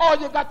 All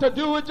you got to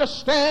do is just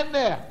stand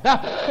there.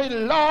 Say,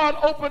 Lord,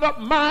 open up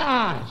my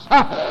eyes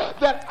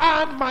that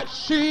I might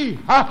see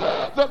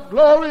the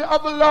glory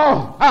of the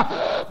Lord.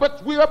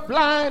 But we are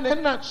blind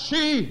and not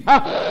see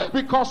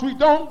because we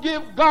don't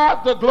give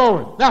God the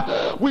glory.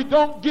 We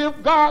don't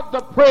give God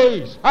the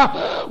praise.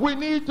 We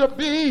need to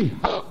be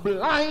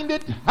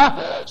blinded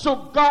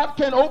so God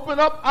can open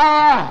up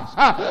our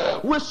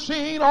eyes. We're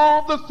seeing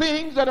all the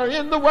things that are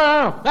in the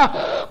world,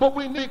 but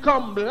we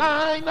become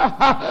blind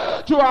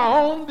to our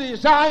own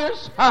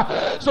desires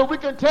so we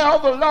can tell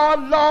the Lord,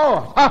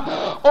 Lord,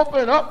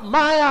 open up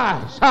my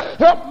eyes.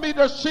 Help me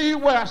to see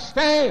where I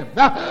stand.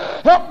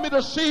 Help me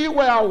to see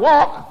where I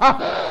walk.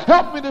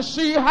 Help me to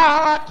see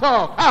how I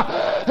talk.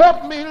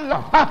 Help me,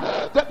 Lord,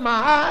 that my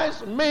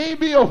eyes may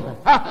be open.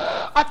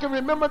 I can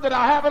remember that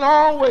I haven't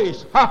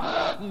always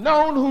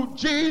known who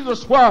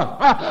Jesus was.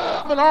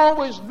 I haven't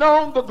always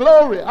known the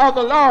glory of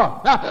the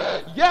Lord.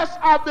 Yes,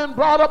 I've been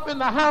brought up in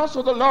the house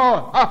of the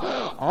Lord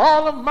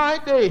all of my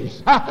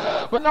days,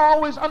 but I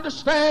always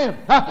understand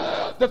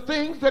the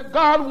things that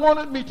God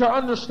wanted me to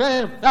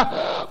understand.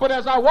 But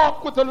as I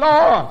walk with the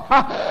Lord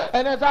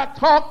and as I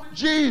talk to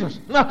Jesus,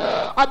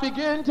 I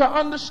begin to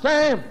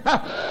understand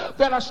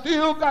that I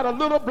still got a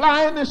little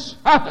blindness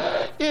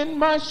in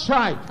my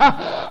sight.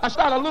 I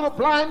got a little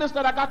blindness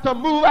that I got to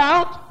move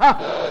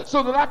out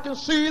so that I can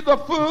see the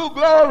full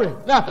glory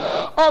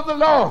of the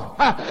Lord.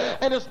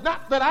 And it's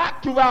not that I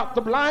threw out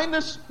the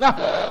blindness,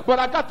 but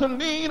I got to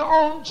lean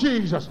on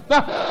Jesus.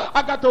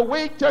 I got to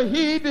wait till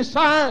he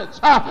decides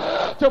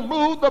to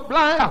move the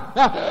blind.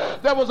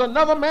 There was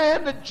another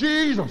man that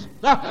Jesus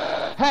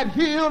had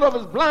healed of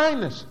his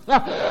blindness,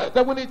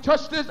 that when he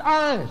touched his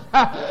eyes,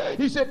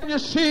 he said, you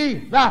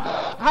see,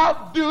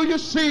 how do you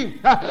see?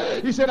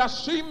 He said, I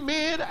see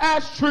men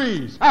as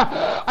trees.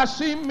 I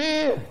see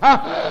men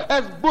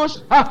as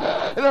bushes.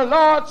 And the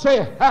Lord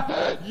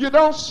said, you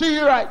don't see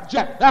right,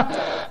 Jack.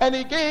 And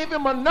he gave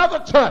him another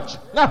touch.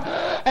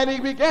 And he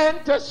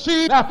began to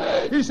see.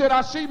 He said,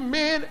 I see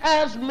men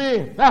as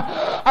men.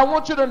 I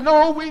want you to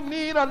know we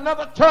need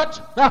another touch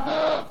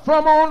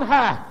from on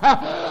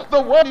high.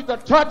 The world needs the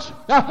touch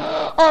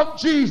of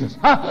Jesus.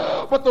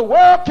 But the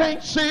world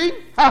can't see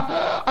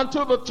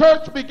until the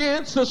church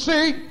begins to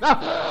see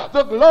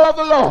the glory of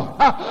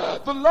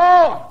the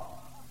Lord.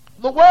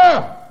 The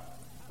world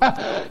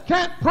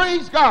can't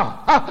praise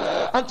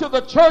God until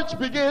the church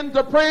begins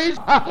to praise.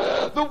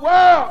 The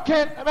world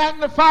can't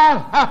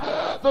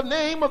magnify the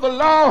name of the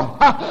Lord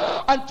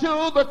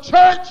until the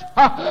church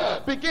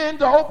begins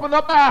to open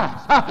up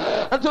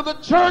eyes, until the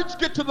church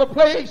get to the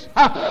place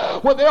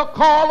where they'll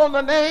call on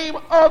the name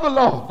of the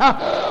Lord,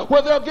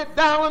 where they'll get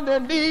down on their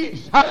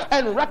knees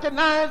and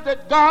recognize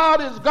that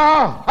God is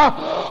God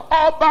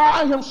all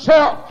by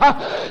himself.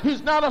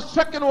 He's not a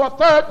second or a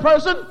third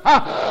person,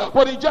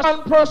 but he's just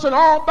one person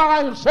all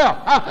by himself.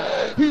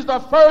 He's the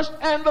first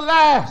and the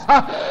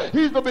last.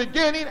 He's the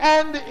beginning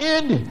and the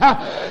ending.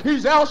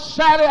 He's El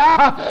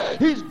Shaddai.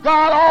 He's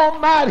God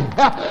Almighty.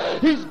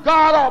 He's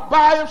God all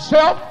by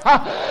himself.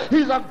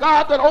 He's a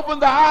God that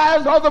opened the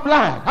eyes of the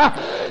blind.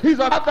 He's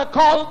a God that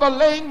caused the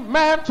lame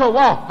man to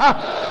walk.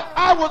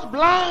 I was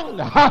blind,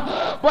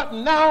 but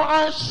now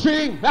I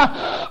see.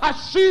 I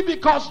see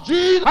because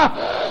Jesus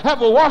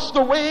have washed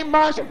away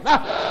my sin.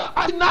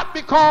 Not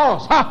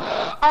because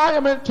I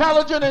am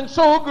intelligent and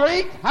so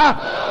great,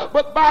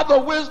 but by the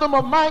wisdom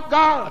of my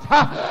God,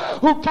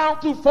 who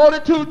count through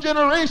 42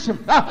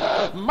 generations,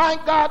 my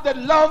God that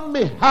loved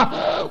me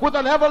with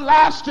an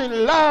everlasting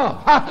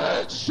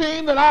love,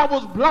 seeing that I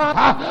was blind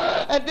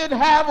and didn't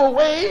have a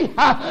way,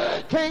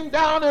 came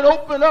down and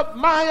opened up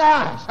my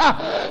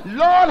eyes.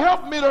 Lord,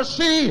 help me to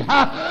see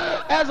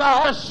as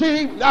I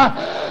see.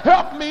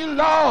 Help me,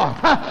 Lord,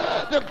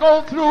 to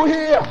go through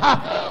here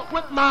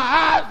with my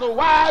eyes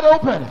wide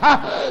open.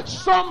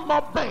 Some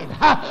are blind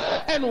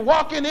and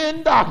walking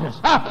in darkness.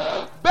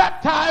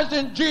 Baptized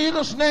in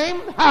Jesus'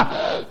 name,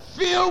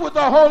 filled with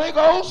the Holy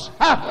Ghost,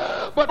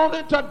 but gone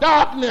into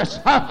darkness,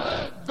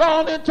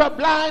 gone into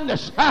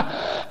blindness,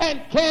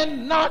 and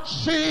cannot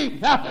see.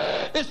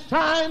 It's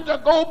time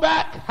to go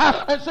back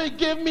and say,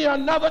 give me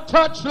another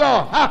touch,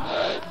 Lord.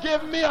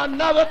 Give me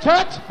another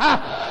touch.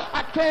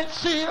 I can't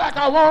see like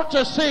I want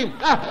to see.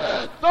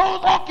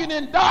 Those walking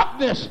in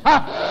darkness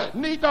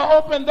need to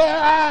open their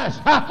eyes.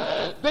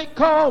 They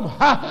come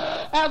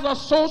as a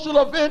social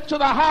event to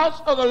the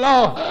house of the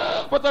Lord,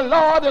 but the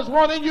Lord is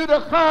wanting you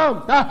to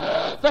come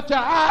that your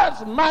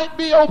eyes might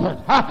be open.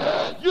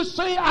 You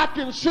say, I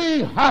can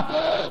see,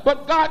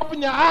 but God,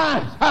 open your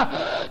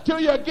eyes till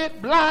you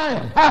get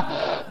blind.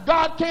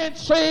 God can't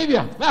save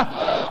you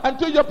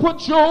until you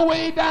put your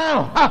way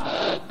down.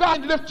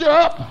 God lift you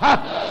up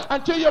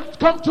until you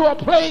come to a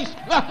place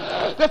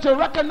that you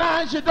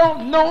recognize you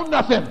don't know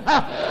nothing.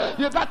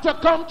 You got to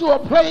come to a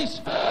place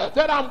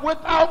that I'm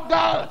without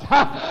God.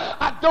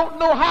 I don't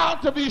know how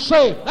to be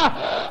saved.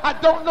 I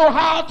don't know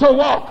how to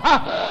walk.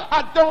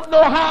 I don't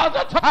know how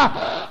to talk.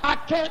 I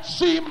can't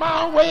see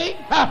my way.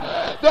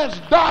 There's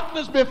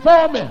darkness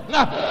before me.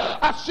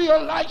 I see a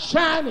light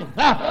shining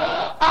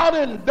out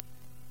in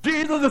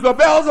Jesus is a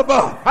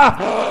Beelzebub.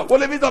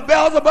 Well, if he's a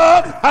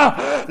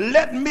Beelzebub,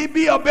 let me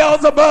be a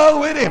Beelzebub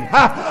with him.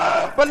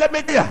 But let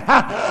me tell you,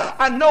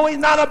 I know he's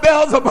not a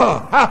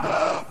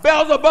Beelzebub.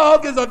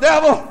 Beelzebub is a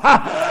devil,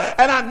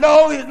 and I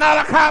know he's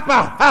not a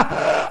cop-out.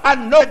 I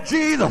know that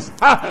Jesus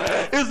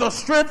is the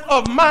strength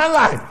of my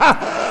life.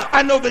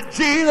 I know that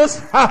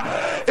Jesus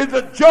is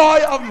the joy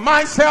of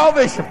my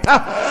salvation.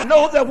 I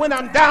know that when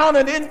I'm down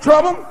and in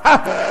trouble,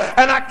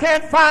 and I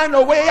can't find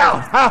a way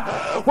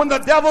out, when the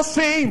devil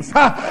seems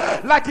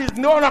like he's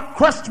going to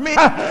crush me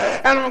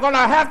and I'm going to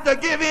have to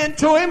give in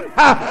to him,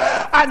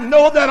 I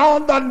know that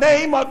on the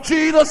name of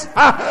Jesus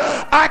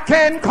I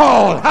can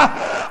call.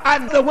 I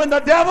know when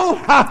the devil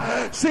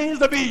seems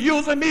to be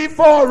using me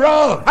for a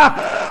rug,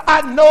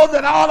 I know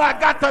that all I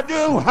got to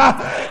do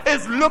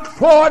is look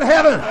toward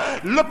heaven,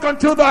 look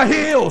unto the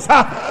hills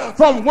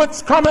from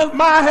whence cometh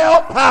my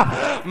help.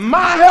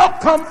 My help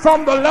comes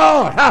from the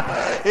Lord.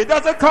 It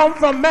doesn't come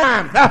from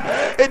man.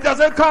 It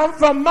doesn't come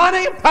from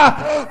money,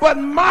 but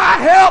my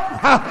help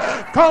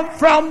come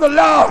from the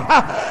Lord.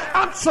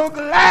 I'm so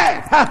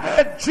glad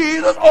that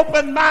Jesus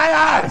opened my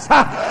eyes.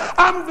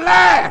 I'm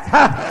glad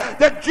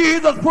that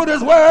Jesus put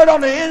his word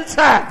on the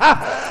inside.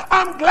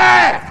 I'm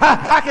glad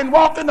I can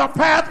walk in the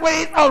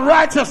pathways of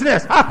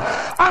righteousness.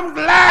 I'm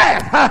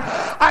glad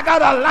I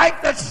got a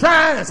light that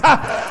shines.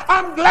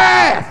 I'm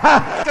glad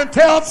I can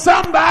tell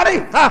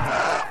somebody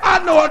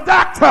I know a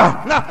doctor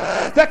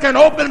that can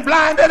open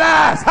blinded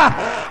eyes.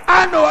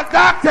 I know a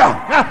doctor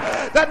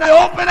that can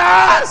open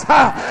eyes.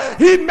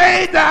 He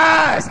made the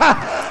eyes.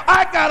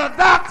 I got a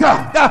doctor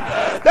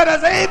that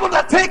is able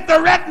to take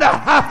the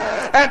retina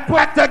and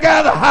put it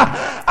together.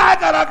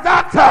 got a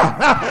doctor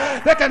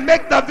that can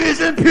make the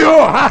vision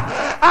pure.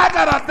 I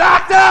got a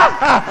doctor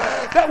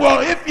that will,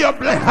 if you're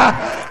blind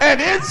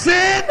and in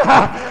sin,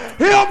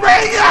 he'll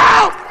bring you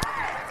out.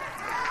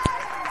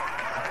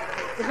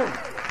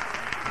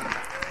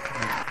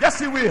 Yes,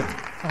 he will.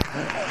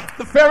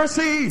 The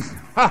Pharisees,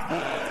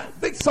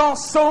 they saw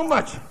so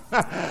much.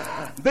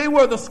 They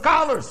were the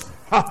scholars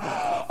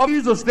of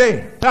Jesus'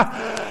 day.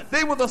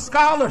 They were the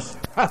scholars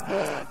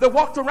that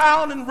walked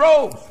around in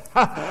robes.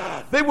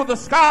 They were the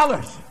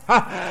scholars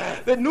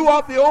that knew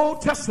of the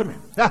Old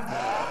Testament.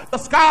 The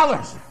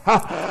scholars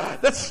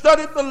that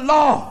studied the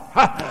law.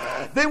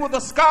 They were the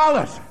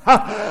scholars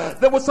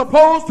that were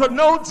supposed to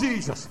know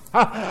Jesus.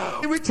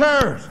 He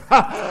returns.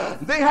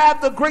 They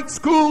had the great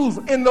schools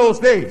in those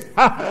days.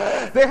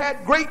 They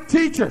had great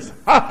teachers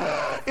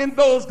in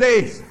those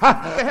days.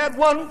 They had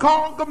one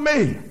called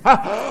Gamaliel,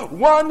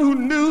 one who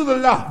knew the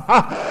law.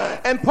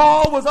 And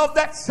Paul was of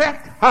that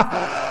sect,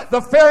 the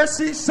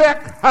Pharisee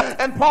sect.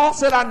 And Paul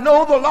said, I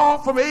know the law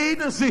from A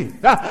to Z.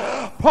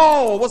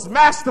 Paul was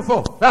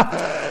masterful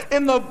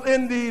in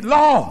the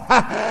law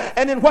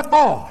and in what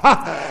Paul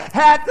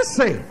had to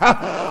say.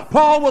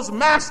 Paul was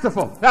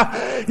masterful.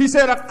 He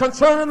said,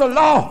 concerning the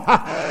law,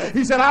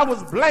 he said, I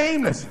was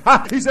blameless.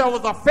 He said, I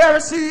was a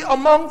Pharisee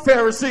among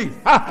Pharisees.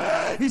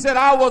 He said,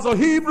 I was a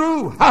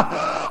Hebrew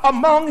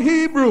among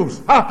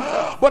Hebrews.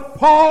 But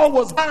Paul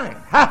was blind.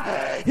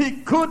 He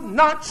could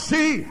not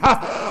see.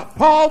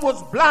 Paul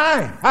was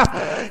blind.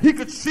 He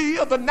could see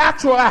of the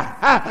natural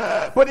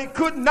eye, but he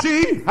could not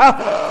see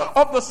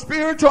of the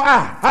spiritual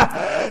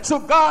eye. So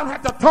God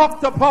had to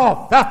talk to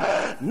Paul,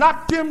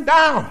 knocked him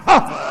down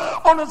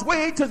on his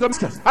way to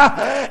Damascus.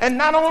 And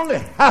not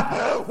only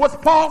was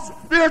Paul's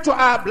spiritual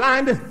eye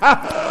blinded,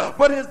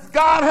 but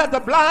God had to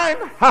blind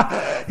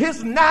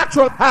his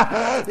natural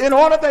eye in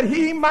order that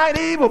he might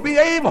be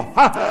able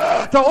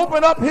to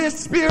open up his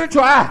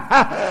spiritual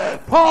eye.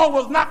 Paul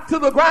was knocked to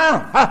the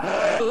ground.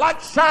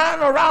 Light shine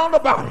around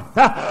about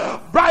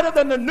him, brighter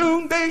than the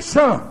noonday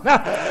sun.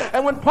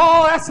 And when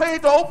Paul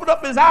essayed to open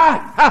up his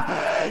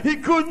eye, he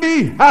couldn't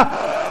see,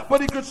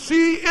 but he could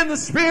see in the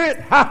spirit.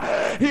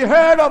 He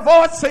heard a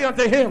voice say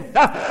unto him,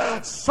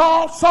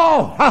 Saul,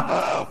 Saul,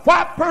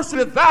 why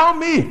persecutest thou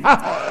me?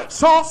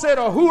 Saul said,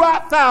 who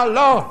art thou,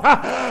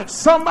 Lord?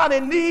 Somebody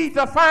need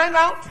to find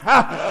out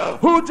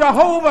who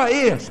Jehovah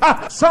is.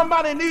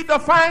 Somebody need to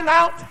find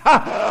out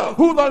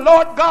who the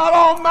Lord God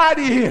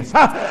Almighty is.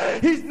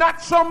 He's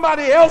not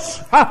somebody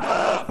else,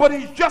 but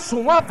he's just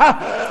one.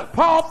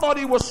 Paul thought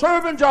he was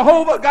serving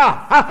Jehovah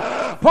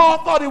God. Paul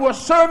thought he was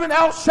serving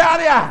El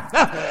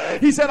Shaddai.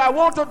 He said, I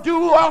want to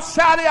do El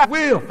Shaddai's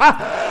will.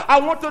 I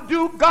want to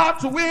do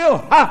God's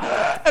will.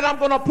 And I'm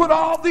going to put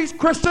all these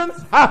Christians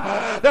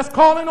that's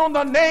calling on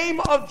the name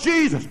of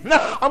Jesus,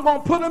 I'm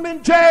going to put them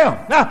in jail.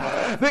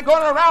 They're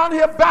going around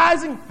here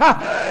baptizing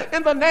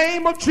in the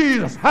name of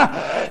Jesus.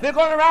 They're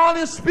going around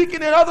here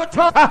speaking in other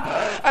tongues.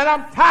 And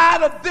I'm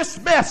tired of this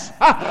mess.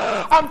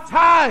 I'm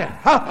tired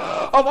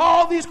of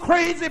all these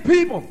crazy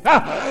people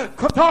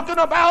talking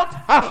about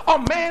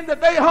a man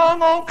that they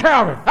hung on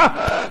Calvary,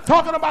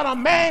 talking about a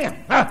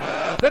man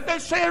that they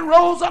said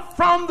rose up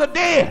from the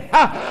dead.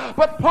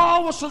 But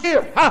Paul was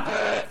sincere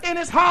in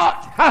his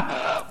heart,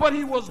 but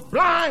he was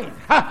blind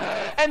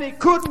and he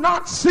could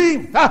not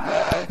see.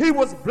 He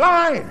was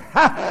blind,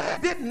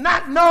 did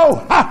not know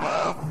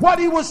what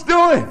he was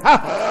doing,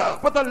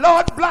 but the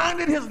Lord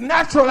blinded his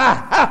natural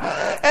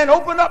eye and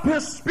opened up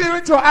his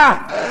spiritual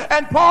eye.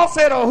 And Paul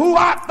said, who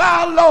art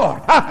thou,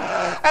 Lord?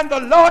 And the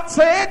Lord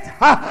said,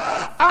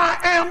 I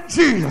am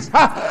Jesus.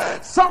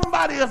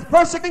 Somebody is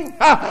persecuting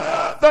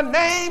the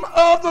name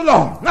of the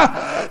Lord.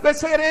 They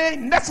said it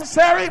ain't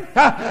necessary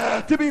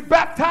to be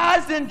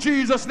baptized in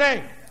Jesus'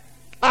 name.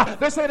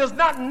 They said it's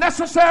not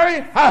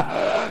necessary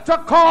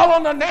to call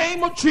on the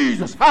name of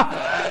Jesus.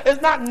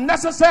 It's not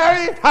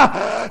necessary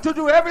to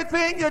do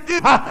everything you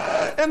do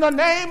in the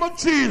name of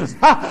Jesus.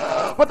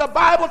 But the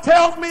Bible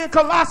tells me in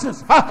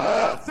Colossians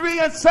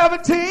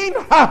 3:17,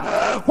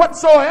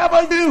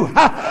 whatsoever you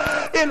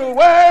in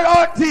word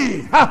or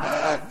deed,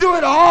 do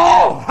it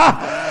all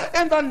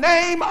in the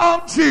name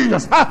of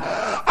Jesus.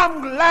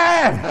 I'm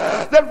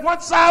glad that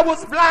once I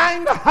was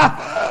blind,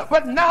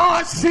 but now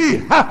I see.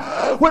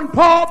 When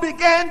Paul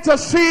began to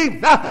see,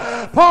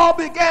 Paul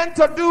began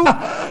to do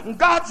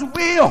God's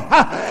will.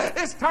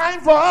 It's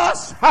time for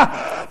us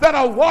that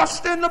are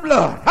washed in the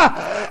blood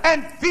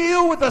and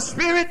filled with the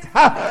Spirit,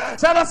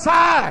 set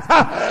aside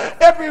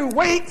every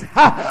weight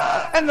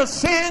and the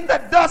sin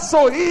that does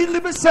so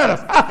easily beset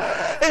us.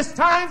 It's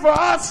time for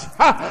us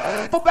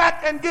to go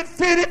back and get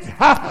fitted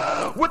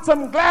with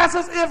some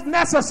glasses if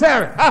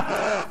necessary.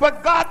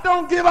 But God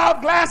don't give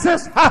out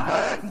glasses.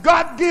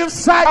 God gives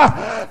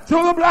sight to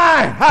the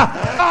blind.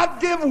 God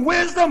gives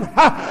wisdom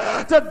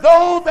to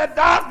those that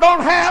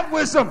don't have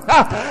wisdom.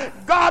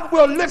 God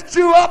will lift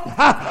you up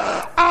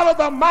out of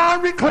the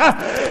miry clay.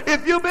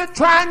 If you've been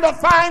trying to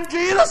find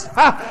Jesus,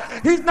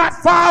 he's not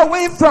far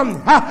away from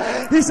you.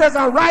 He says,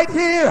 I'm right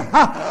here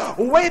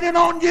waiting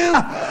on you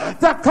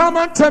to come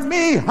unto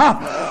me,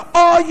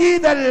 all ye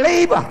that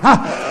labor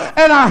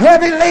and are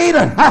heavy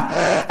laden,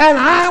 and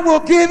I will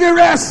give you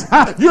rest.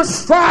 You're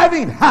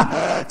striving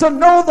to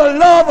know the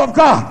love of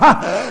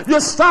God. You're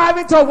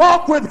striving to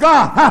walk with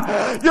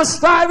God. You're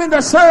striving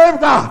to serve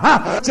God.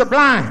 But you're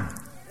blind.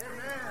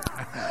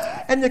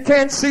 And you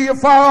can't see you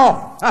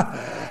far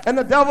off. And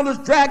the devil is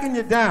dragging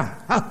you down.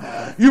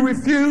 You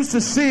refuse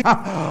to see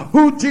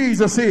who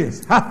Jesus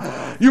is.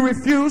 You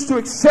refuse to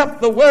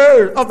accept the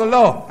word of the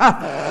Lord.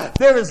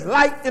 There is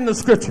light in the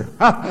scripture.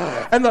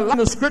 And the light in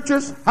the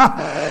scriptures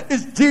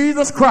is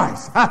Jesus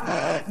Christ.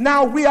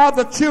 Now we are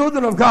the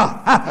children of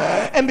God.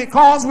 And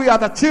because we are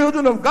the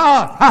children of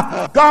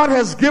God, God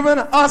has given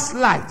us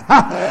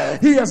light.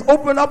 He has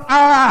opened up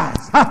our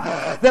eyes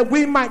that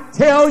we might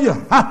tell you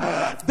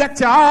that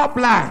you are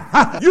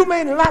blind. You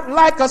may not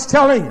like us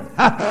telling you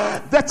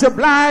that you're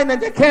blind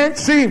and you can't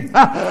see.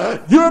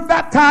 You're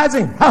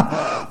baptizing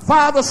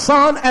Father,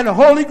 Son, and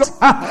Holy Ghost.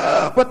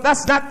 But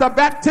that's not the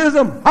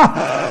baptism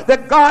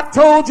that God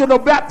told you to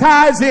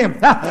baptize in.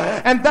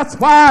 And that's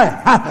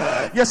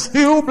why you're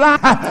still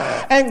blind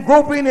and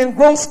groping in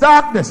gross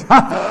darkness.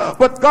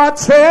 But God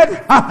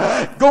said,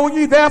 go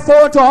ye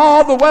therefore into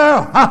all the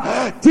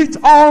world, teach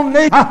all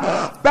nations,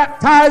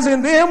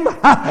 baptizing them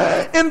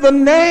in the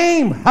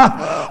name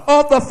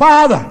of the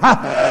Father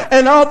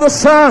and of the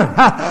Son.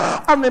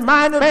 I'm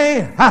reminded of a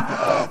man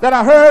that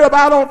I heard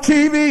about on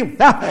TV.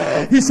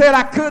 He said,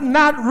 I could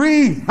not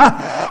read.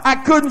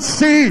 I couldn't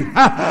see.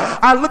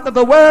 I looked at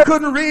the word,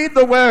 couldn't read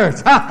the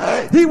words.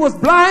 He was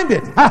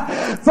blinded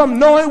from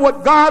knowing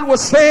what God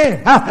was saying.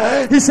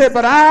 He said,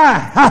 but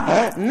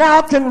I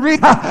now can read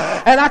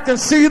and I can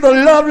see the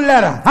love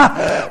letter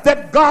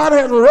that God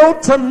has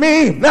wrote to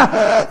me.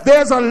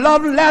 There's a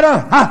love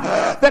letter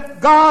that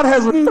God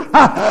has written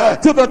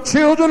to the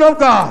children of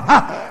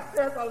God.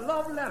 There's a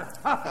love letter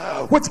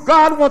which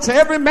God wants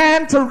every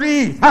man to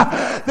read.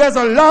 There's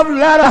a love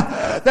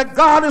letter that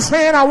God is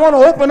saying, I want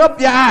to open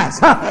up your eyes.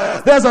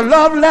 There's a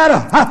love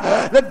letter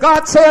that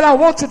God said, I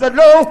want you to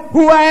know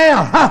who I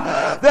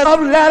am. There's a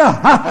love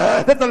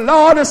letter that the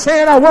Lord is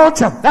saying, I want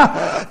you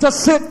to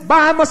sit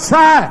by my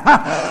side.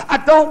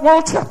 I don't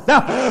want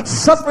you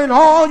suffering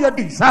all your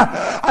days.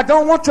 I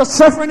don't want you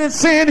suffering and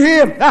seeing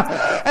Him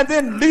and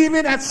then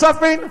leaving and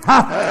suffering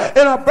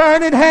in a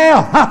burning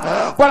hell.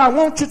 But I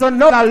want you to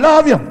know I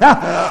love you.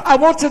 I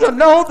want you to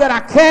know that I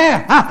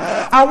care.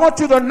 I want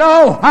you to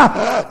know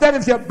that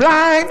if you're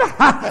blind,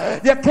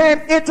 you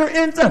can't enter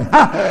into.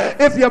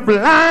 If you're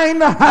blind,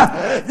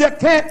 you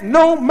can't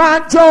know my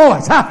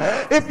joys.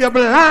 If you're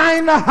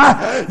blind,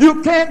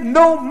 you can't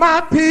know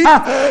my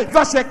peace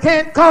because you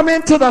can't come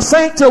into the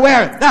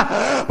sanctuary.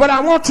 But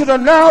I want you to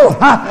know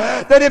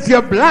that if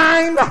you're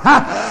blind,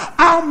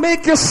 I'll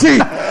make you see.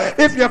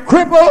 If you're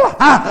crippled,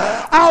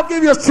 I'll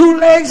give you 2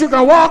 legs you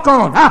can walk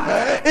on.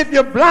 If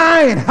you're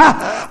blind,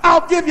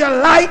 I'll give you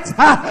light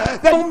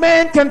that no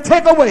man can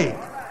take away.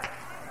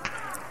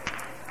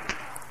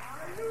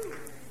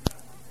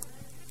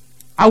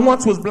 I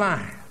once was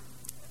blind,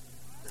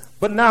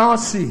 but now I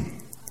see.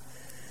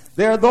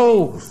 There are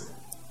those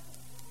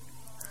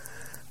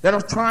that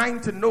are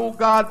trying to know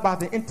God by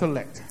the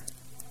intellect.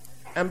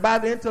 And by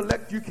the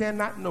intellect, you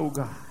cannot know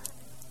God.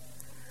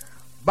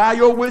 By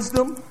your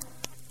wisdom,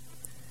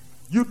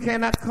 you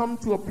cannot come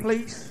to a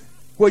place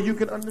where you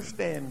can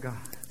understand God.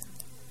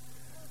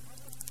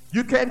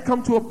 You can't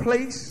come to a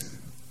place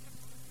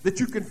that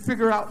you can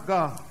figure out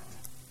God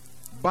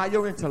by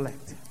your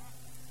intellect.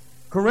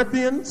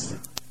 Corinthians,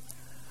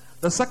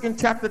 the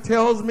 2nd chapter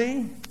tells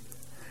me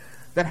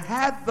that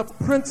had the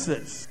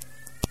princes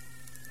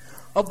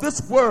of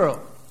this world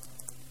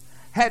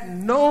had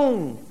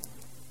known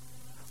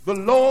the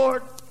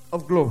Lord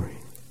of glory,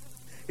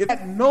 it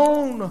had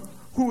known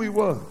who He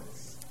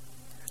was,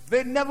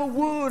 they never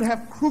would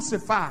have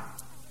crucified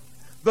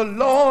the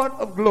Lord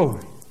of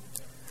glory.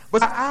 But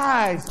their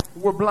eyes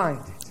were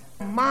blinded.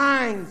 Their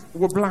minds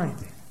were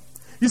blinded.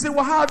 You say,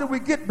 well, how did we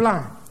get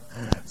blind?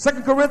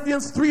 2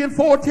 Corinthians 3 and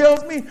 4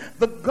 tells me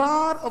the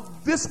God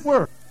of this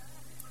world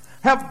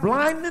have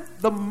blinded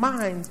the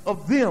minds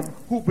of them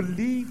who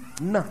believe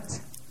not.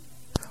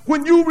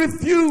 When you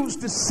refuse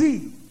to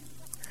see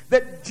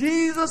that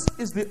Jesus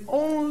is the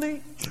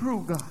only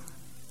true God,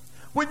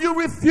 when you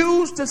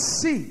refuse to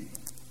see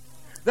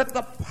that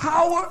the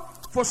power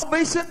for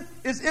salvation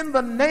is in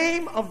the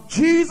name of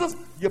Jesus,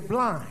 you're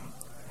blind.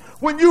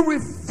 When you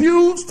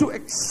refuse to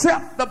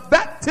accept the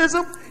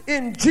baptism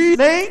in Jesus'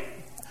 name,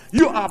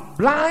 you are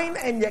blind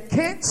and you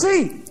can't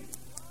see.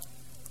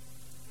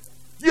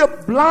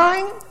 You're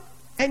blind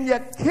and you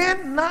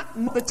cannot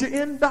know that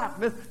you're in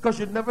darkness because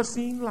you've never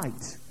seen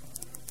light.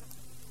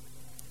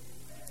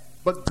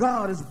 But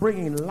God is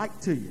bringing light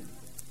to you.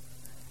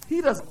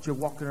 He doesn't want you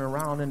walking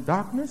around in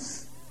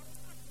darkness.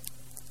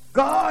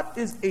 God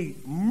is a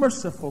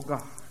merciful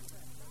God.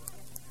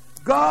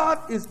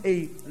 God is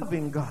a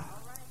loving God.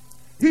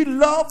 He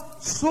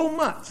loved so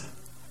much.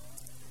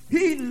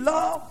 He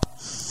loved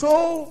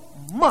so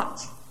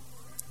much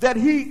that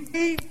He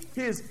gave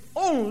His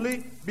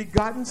only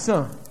begotten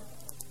Son.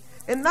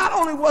 And not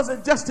only was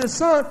it just His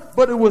Son,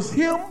 but it was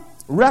Him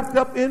wrapped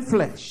up in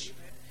flesh.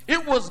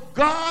 It was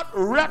God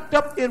wrapped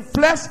up in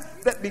flesh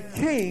that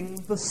became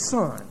the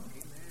Son.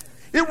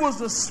 It was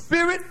the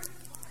Spirit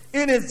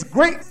in its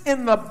great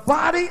in the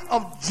body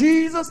of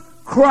Jesus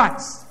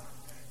Christ.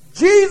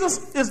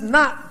 Jesus is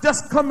not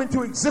just coming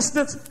to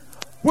existence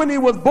when he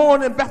was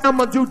born in Bethlehem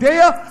of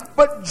Judea,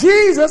 but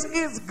Jesus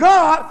is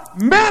God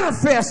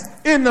manifest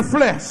in the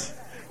flesh.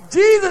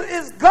 Jesus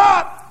is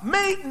God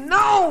made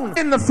known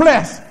in the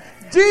flesh.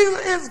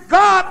 Jesus is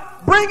God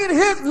bringing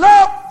his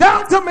love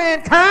down to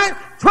mankind,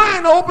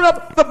 trying to open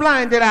up the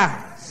blinded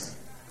eyes.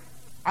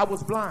 I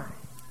was blind,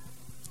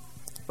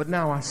 but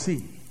now I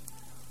see.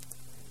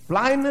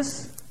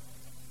 Blindness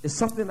is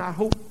something I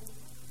hope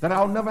that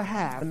I'll never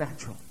have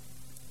natural.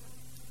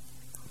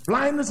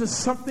 Blindness is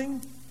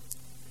something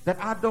that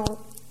I don't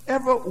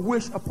ever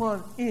wish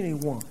upon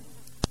anyone.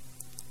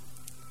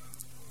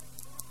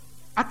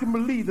 I can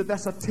believe that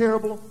that's a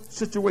terrible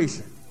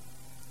situation.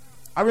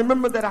 I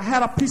remember that I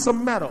had a piece of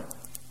metal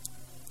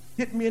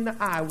hit me in the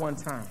eye one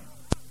time.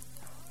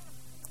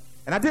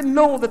 And I didn't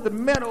know that the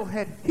metal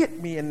had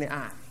hit me in the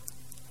eye.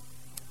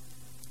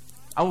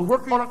 I was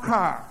working on a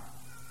car.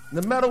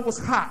 The metal was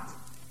hot.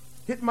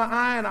 Hit my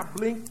eye and I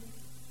blinked,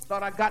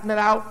 thought I'd gotten it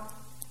out,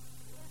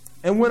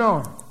 and went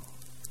on.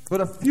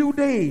 But a few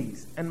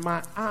days and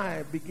my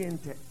eye began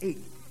to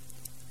ache.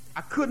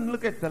 I couldn't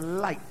look at the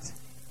light.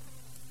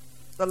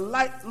 The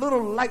light,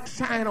 little light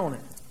shine on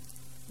it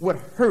would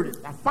hurt it.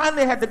 I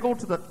finally had to go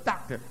to the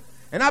doctor.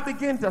 And I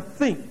began to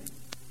think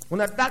when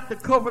the doctor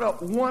covered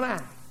up one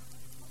eye.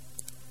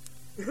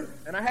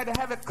 And I had to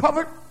have it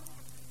covered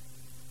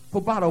for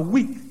about a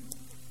week.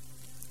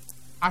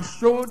 I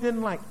sure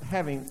didn't like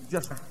having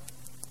just.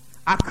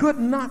 I could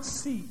not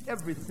see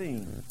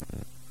everything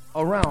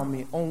around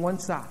me on one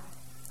side.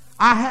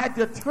 I had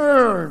to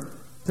turn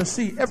to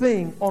see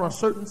everything on a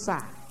certain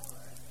side.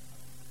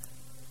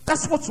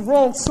 That's what's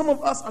wrong. Some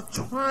of us are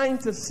trying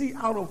to see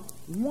out of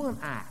one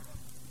eye.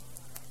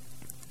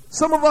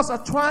 Some of us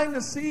are trying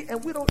to see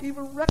and we don't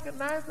even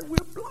recognize that we're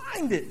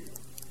blinded.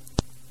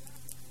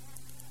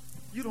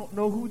 You don't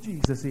know who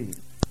Jesus is.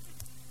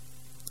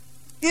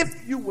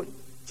 If you would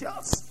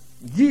just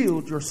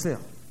yield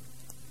yourself,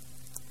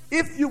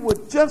 if you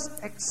would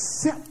just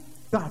accept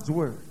God's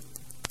word,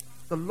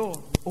 the Lord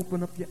will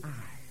open up your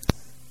eyes.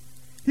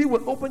 He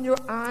will open your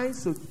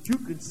eyes so that you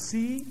can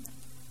see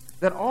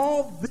that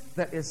all this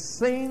that is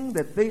saying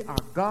that they are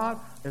God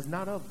is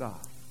not of God.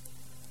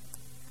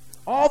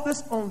 All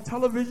this on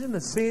television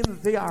is saying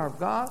that they are of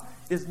God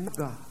is not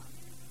God.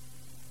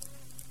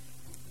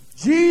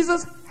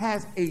 Jesus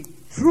has a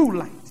true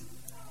light.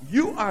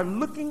 You are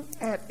looking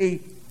at a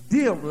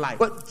dim light.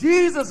 But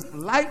Jesus'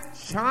 light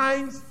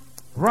shines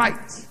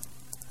bright.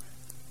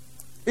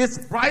 It's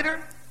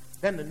brighter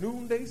than the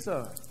noonday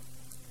sun.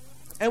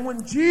 And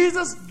when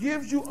Jesus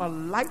gives you a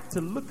light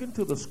to look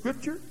into the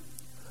scripture,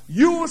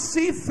 you will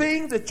see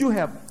things that you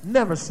have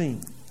never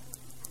seen.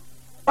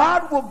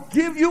 God will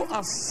give you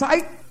a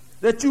sight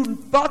that you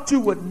thought you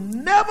would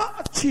never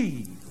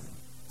achieve.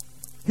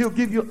 He'll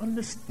give you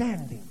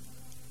understanding.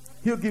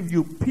 He'll give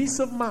you peace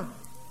of mind.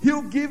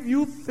 He'll give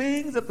you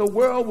things that the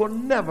world will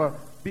never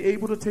be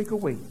able to take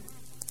away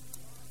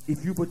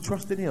if you would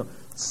trust in him.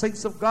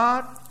 Saints of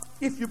God,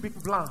 if you be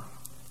blind,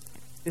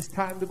 it's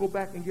time to go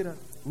back and get a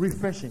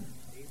refreshing.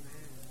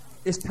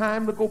 It's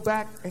time to go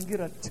back and get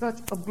a touch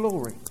of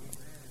glory.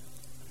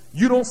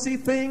 You don't see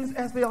things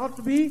as they ought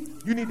to be.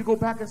 You need to go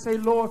back and say,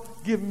 Lord,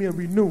 give me a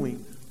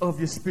renewing of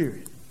your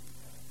spirit.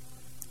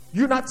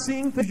 You're not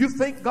seeing things. You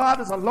think God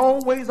is a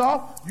long ways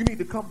off. You need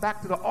to come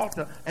back to the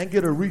altar and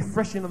get a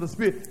refreshing of the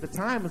spirit. The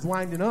time is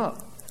winding up.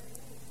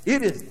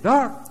 It is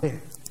dark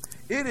there.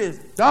 It is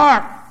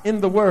dark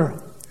in the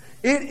world.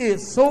 It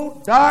is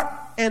so dark,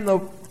 and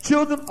the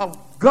children of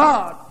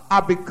God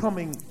are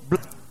becoming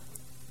blind.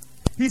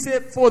 He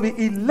said for the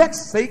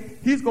elect's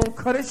sake, he's going to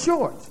cut it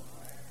short.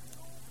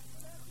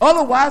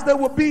 Otherwise, there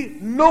will be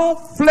no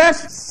flesh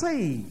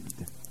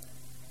saved.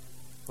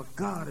 But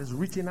God is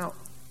reaching out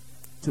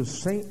to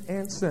saint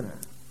and sinner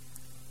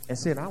and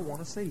saying, I want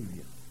to save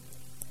you.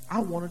 I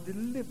want to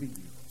deliver you.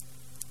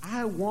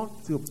 I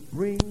want to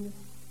bring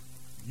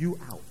you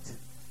out.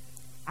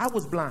 I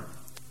was blind,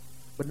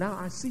 but now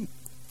I see.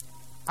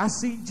 I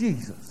see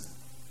Jesus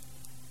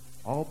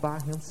all by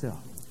himself.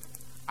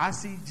 I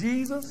see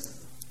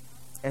Jesus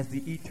as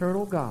the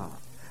eternal God.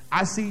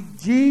 I see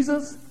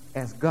Jesus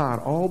as God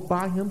all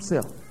by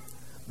himself.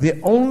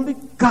 The only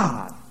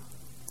God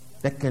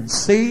that can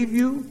save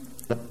you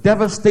the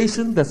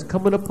devastation that's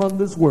coming upon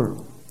this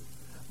world.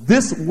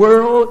 This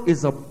world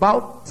is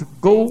about to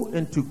go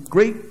into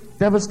great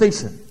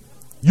devastation.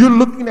 You're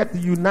looking at the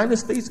United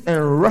States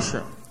and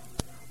Russia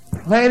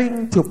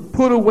planning to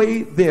put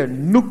away their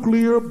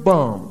nuclear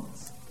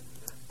bombs,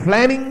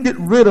 planning to get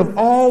rid of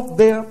all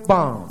their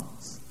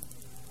bombs.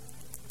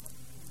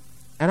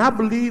 And I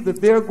believe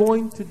that they're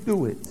going to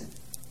do it.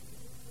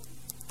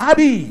 I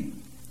believe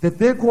that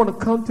they're going to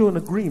come to an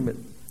agreement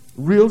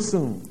real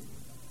soon.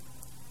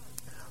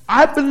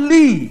 I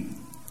believe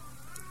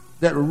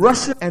that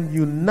Russia and the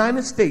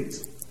United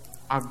States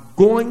are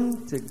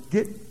going to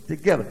get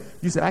together.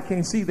 You say, I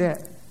can't see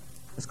that.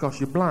 It's because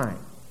you're blind.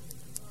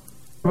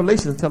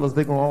 Revelation tells us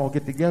they're going to all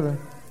get together.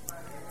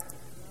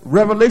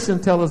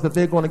 Revelation tells us that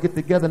they're going to get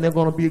together and they're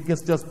going to be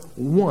against just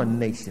one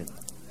nation.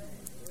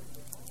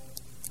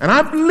 And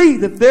I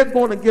believe that they're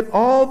going to get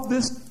all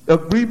this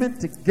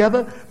agreement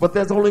together, but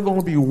there's only going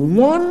to be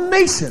one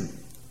nation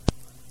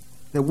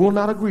that will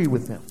not agree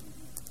with them.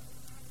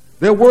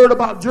 They're worried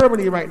about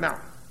Germany right now.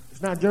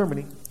 It's not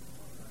Germany.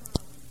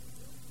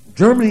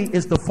 Germany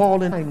is to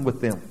fall in line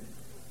with them.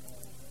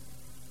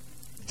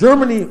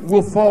 Germany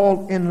will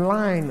fall in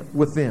line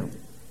with them.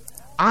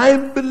 I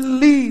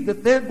believe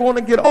that they're going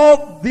to get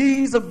all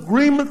these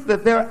agreements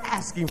that they're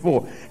asking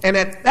for. And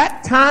at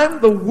that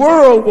time, the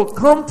world will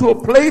come to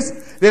a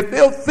place that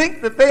they'll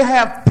think that they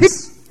have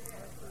peace.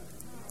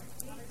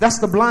 That's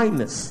the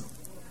blindness.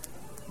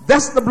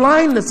 That's the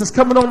blindness that's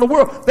coming on the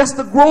world. That's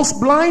the gross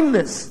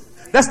blindness.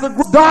 That's the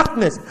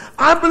darkness.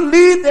 I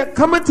believe they're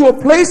coming to a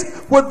place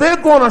where they're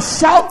going to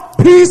shout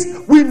peace.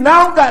 We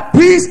now got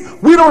peace.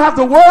 We don't have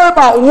to worry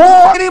about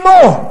war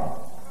anymore.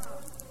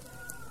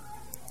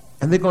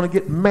 And they're going to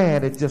get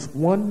mad at just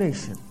one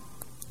nation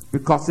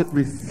because it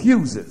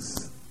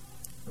refuses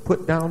to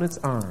put down its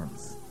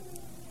arms.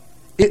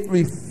 It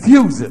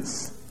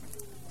refuses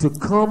to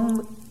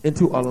come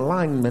into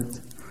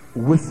alignment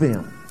with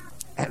them.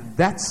 And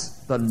that's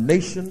the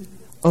nation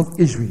of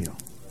Israel.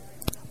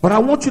 But I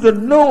want you to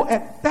know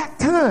at that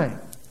time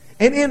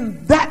and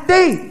in that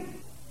day,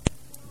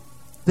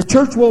 the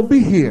church won't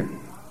be here.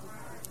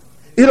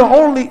 It'll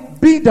only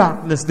be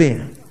darkness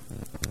then.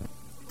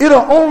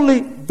 It'll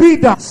only be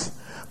darkness.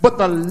 But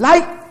the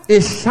light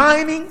is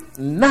shining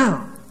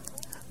now.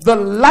 The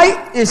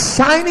light is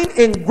shining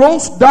in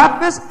gross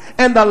darkness,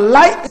 and the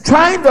light is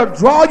trying to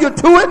draw you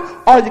to it.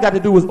 All you got to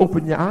do is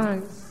open your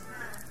eyes.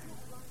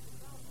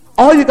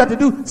 All you got to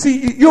do,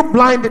 see, you're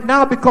blinded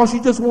now because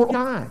you just want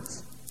your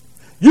eyes.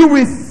 You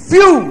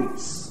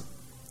refuse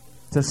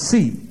to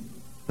see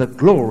the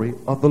glory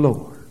of the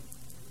Lord.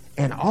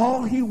 And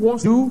all he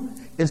wants to do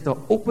is to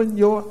open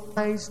your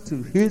eyes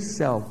to his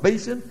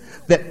salvation,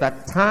 that the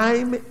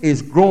time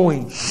is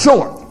growing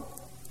short.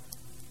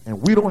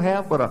 And we don't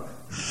have but a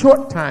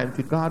short time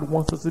to God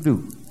wants us to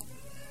do.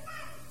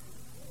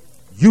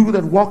 You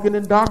that walking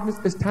in darkness,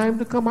 it's time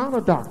to come out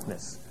of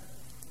darkness.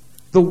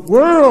 The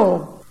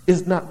world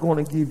is not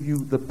going to give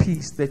you the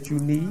peace that you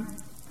need.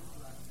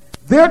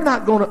 They're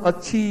not going to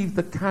achieve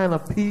the kind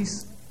of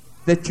peace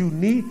that you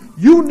need.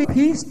 You need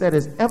peace that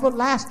is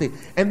everlasting.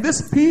 And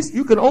this peace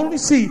you can only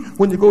see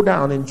when you go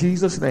down in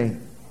Jesus'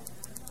 name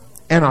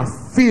and are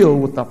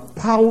filled with the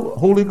power of the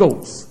Holy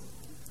Ghost.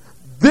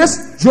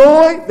 This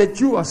joy that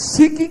you are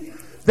seeking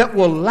that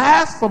will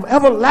last from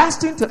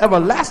everlasting to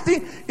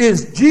everlasting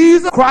is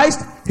Jesus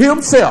Christ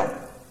himself.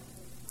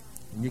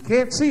 And you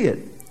can't see it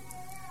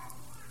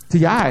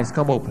till your eyes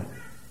come open.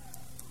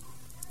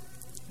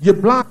 You're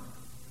blind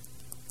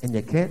and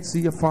you can't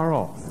see afar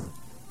off.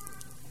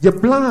 You're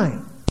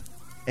blind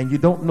and you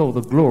don't know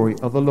the glory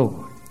of the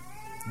Lord.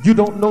 You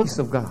don't know the peace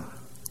of God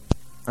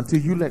until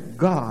you let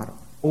God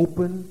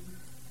open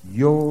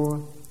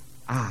your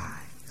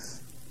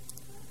eyes.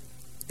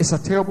 It's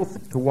a terrible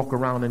thing to walk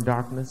around in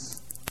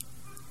darkness.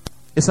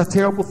 It's a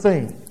terrible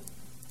thing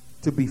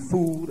to be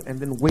fooled and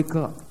then wake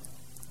up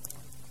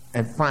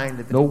and find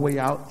that no way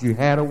out. You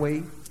had a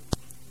way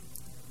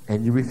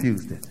and you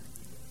refused it.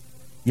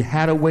 You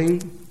had a way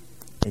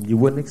and you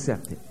wouldn't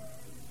accept it.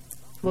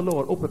 The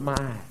Lord, open my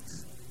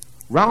eyes.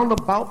 Round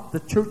about the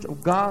church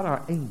of God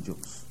are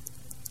angels.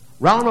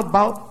 Round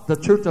about the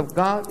church of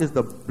God is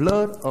the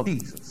blood of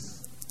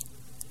Jesus.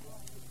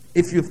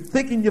 If you're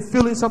thinking you're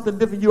feeling something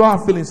different, you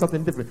are feeling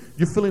something different.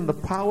 You're feeling the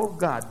power of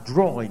God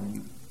drawing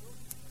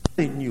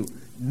you, in you.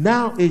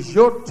 Now is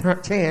your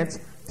chance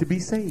to be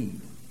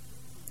saved.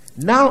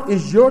 Now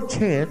is your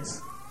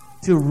chance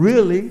to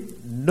really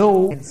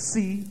know and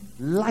see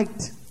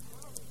light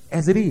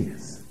as it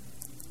is.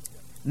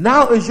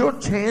 Now is your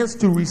chance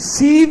to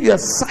receive your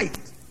sight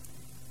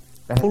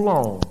that has so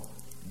long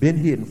been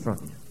hidden from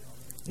you.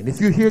 And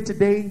if you're here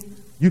today,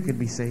 you can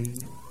be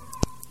saved.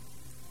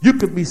 You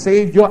can be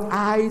saved. Your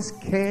eyes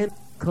can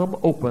come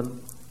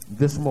open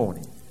this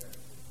morning.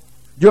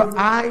 Your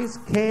eyes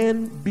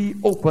can be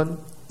open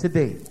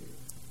today.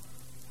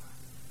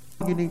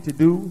 All you need to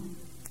do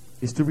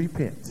is to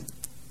repent.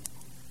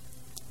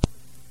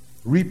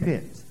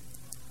 Repent.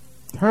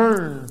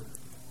 Turn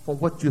from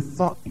what you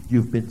thought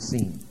you've been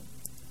seeing.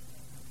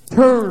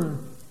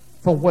 Turn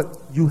from what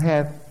you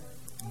have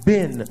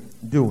been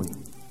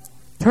doing.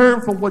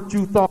 Turn from what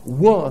you thought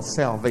was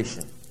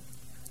salvation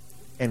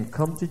and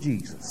come to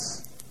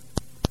Jesus.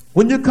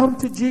 When you come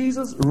to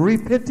Jesus,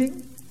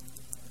 repenting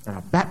and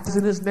are baptized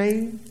in his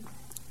name,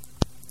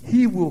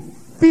 he will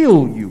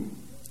fill you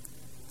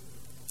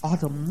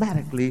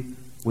automatically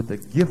with the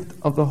gift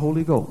of the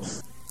Holy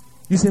Ghost.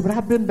 You say, but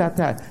I've been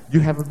baptized. You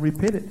haven't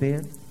repented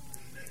then.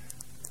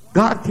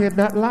 God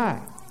cannot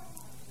lie.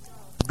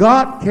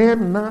 God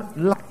cannot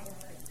lie.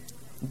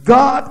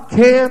 God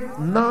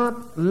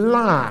cannot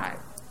lie.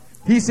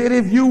 He said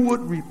if you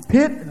would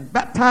repent and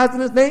baptize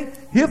in his name,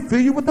 he'll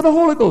fill you with the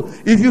Holy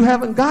Ghost. If you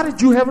haven't got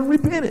it, you haven't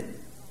repented.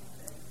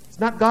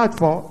 not God's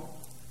fault.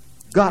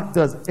 God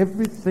does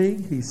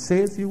everything he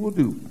says he will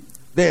do.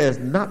 There's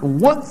not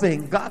one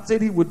thing God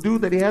said he would do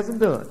that he hasn't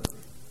done.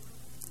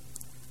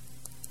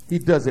 He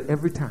does it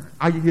every time.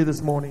 Are you here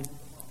this morning?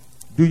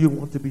 Do you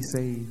want to be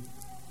saved?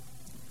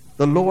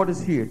 The Lord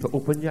is here to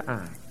open your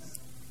eyes.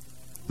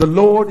 The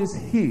Lord is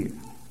here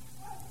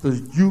so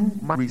you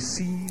might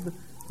receive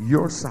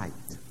your sight.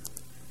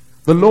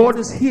 The Lord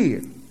is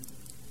here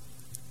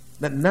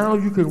that now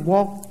you can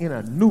walk in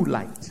a new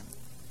light.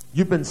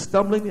 You've been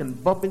stumbling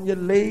and bumping your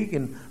leg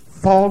and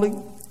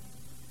falling.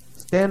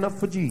 Stand up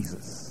for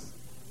Jesus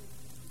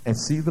and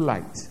see the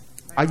light.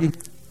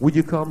 Will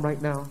you come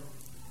right now?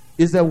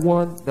 Is there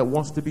one that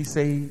wants to be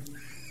saved?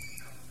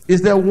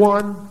 Is there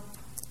one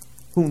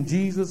whom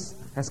Jesus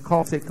has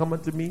called, say, come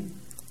unto me?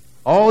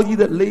 All ye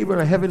that labor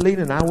and are heavy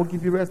laden, and I will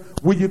give you rest.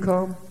 Will you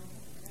come?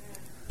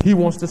 He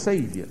wants to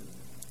save you.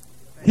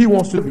 He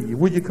wants to be you.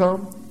 Will you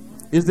come?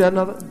 Is there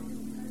another?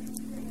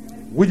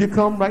 Will you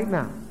come right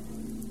now?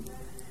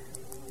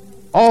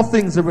 All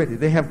things are ready.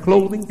 They have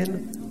clothing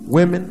and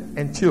women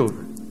and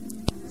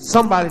children.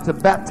 Somebody to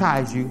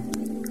baptize you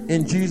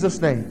in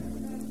Jesus' name.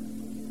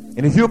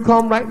 And if you'll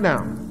come right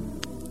now,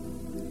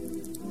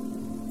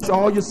 wash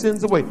all your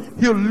sins away.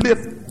 He'll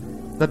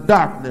lift the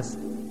darkness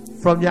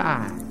from your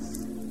eyes.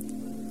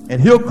 And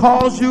he'll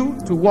cause you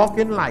to walk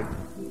in light.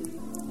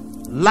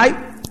 Light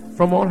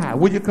from on high.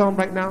 Will you come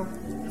right now?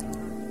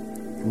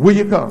 Will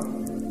you come?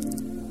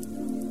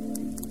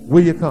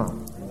 Will you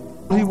come?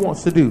 All he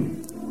wants to do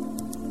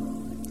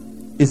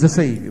is to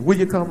save you. Will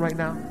you come right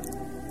now?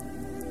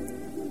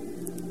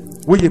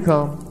 Will you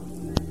come?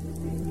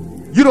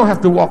 You don't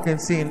have to walk in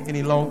sin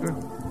any longer.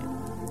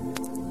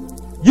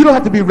 You don't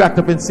have to be wrapped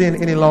up in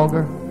sin any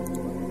longer.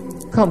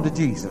 Come to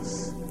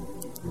Jesus.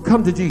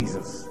 Come to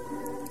Jesus.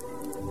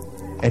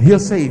 And he'll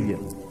save you.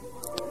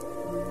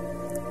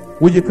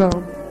 Will you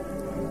come?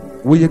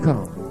 Will you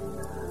come?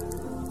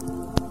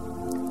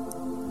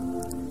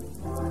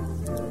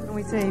 And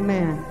we say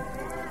amen.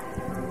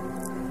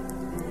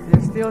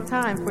 There's still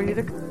time for you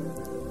to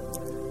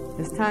come.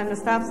 It's time to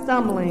stop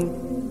stumbling,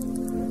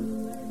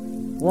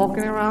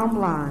 walking around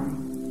blind.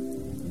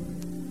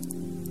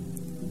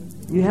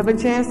 You have a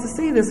chance to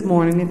see this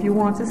morning if you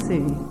want to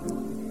see.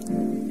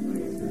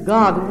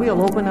 God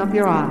will open up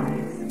your eyes.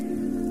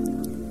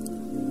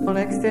 I'm going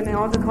to extend the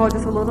altar call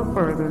just a little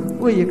further.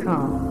 Will you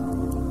come?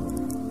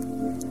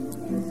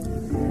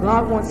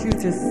 God wants you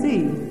to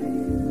see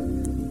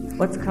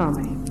what's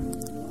coming.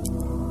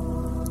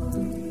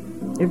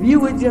 If you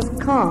would just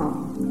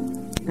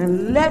come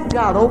and let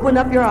God open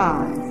up your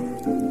eyes,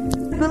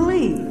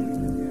 believe,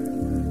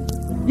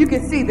 you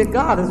can see that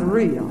God is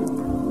real.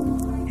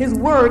 His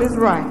word is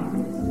right.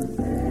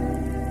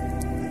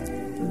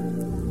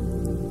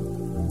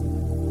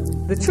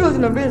 The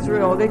children of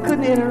Israel, they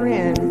couldn't enter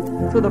in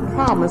to the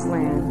promised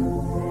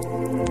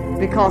land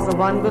because of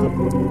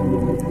unbelief.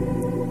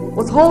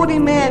 What's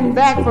holding man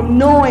back from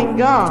knowing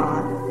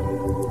God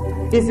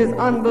is his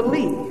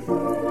unbelief.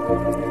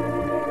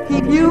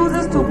 He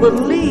refuses to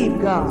believe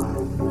God.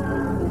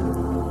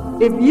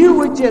 If you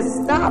would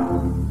just stop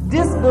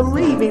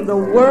disbelieving the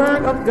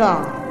word of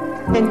God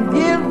and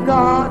give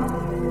God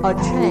a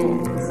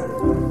chance,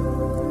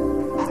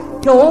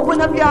 he'll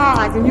open up your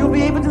eyes and you'll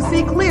be able to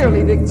see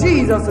clearly that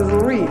Jesus is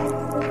real.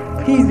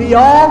 He's the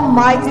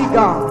Almighty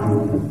God.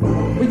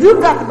 But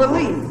you've got to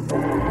believe.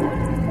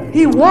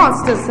 He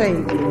wants to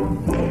save you.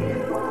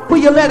 Will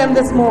you let him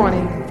this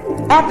morning?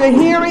 After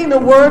hearing the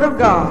word of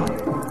God,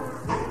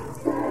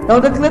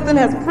 Elder Clifton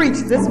has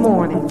preached this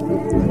morning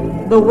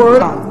the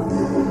word of God.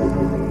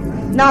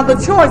 Now the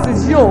choice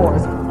is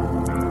yours.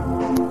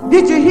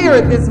 Did you hear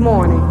it this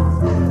morning?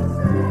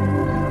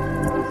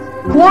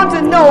 Want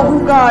to know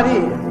who God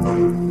is?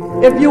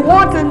 If you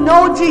want to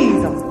know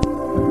Jesus,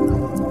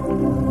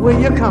 will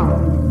you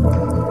come?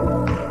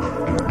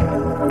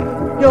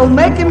 He'll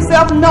make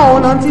himself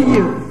known unto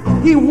you.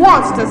 He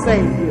wants to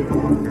save you.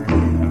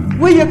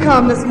 Will you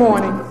come this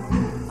morning?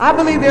 I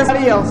believe there's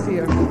somebody else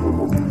here.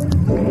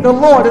 The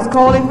Lord is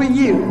calling for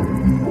you.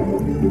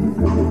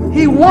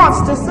 He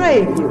wants to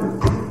save you.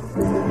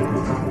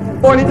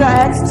 According to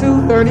Acts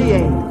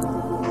 2:38.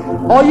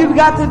 All you've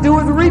got to do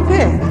is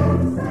repent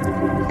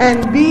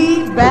and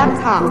be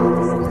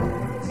baptized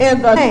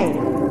in the name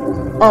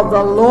of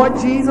the Lord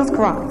Jesus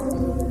Christ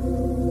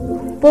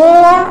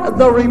for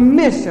the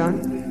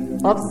remission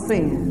of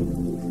sin.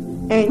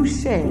 And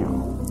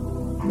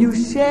you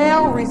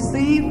shall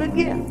receive the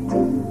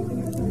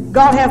gift.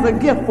 God has a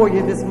gift for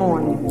you this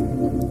morning.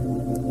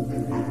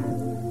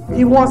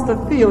 He wants to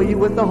fill you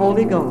with the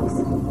Holy Ghost.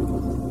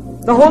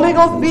 The Holy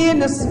Ghost being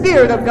the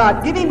Spirit of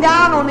God, getting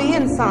down on the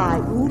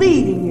inside,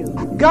 leading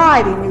you,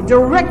 guiding you,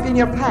 directing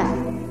your path.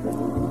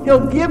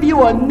 He'll give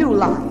you a new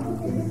life.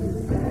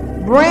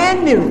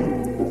 Brand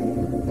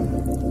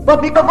new.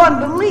 But because of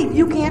unbelief,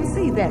 you can't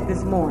see that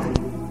this morning.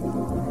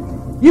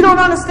 You don't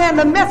understand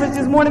the message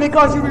this morning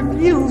because you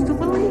refuse to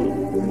believe.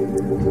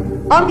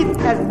 Unbelief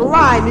has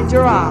blinded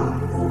your eyes.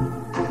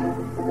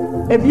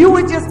 If you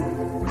would just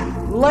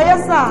lay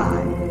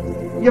aside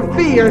your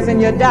fears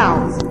and your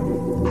doubts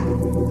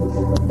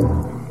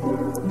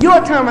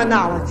your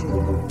terminology,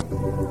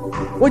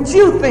 what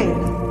you think,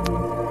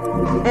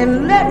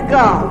 and let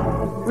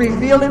God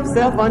reveal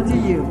himself unto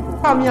you.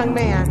 Come, young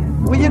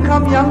man. Will you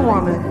come, young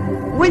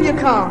woman? Will you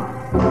come?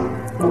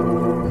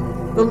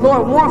 The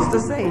Lord wants to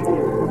save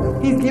you.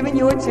 He's giving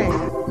you a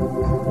chance.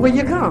 Will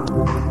you come?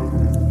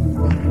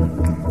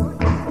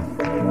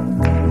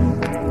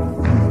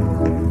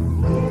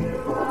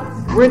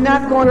 We're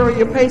not going to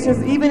your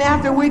patience even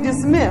after we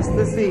dismiss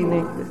this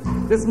evening,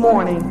 this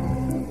morning.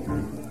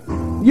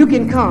 You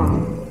can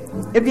come.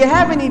 If you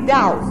have any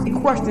doubts, any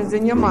questions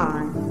in your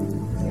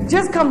mind,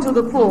 just come to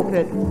the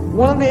pulpit.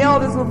 One of the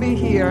elders will be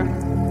here,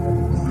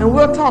 and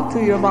we'll talk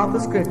to you about the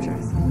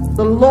scriptures.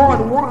 The Lord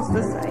wants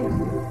to save you.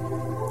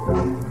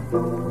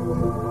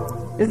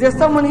 Is there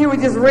someone here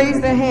who just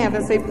raise their hand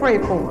and say, pray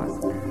for us?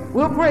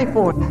 We'll pray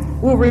for you.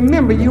 We'll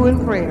remember you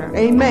in prayer.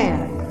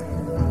 Amen.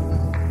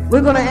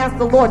 We're going to ask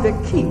the Lord to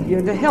keep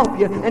you, to help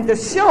you, and to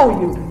show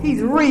you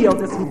he's real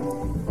this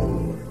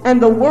morning.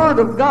 And the word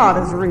of God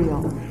is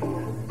real.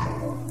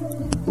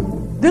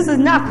 This is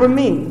not for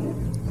me,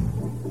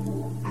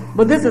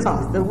 but this is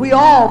us, that we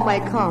all may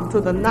come to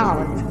the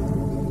knowledge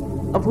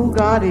of who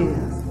God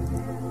is.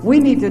 We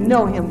need to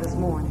know him this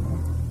morning.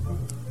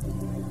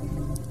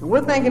 And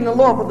we're thanking the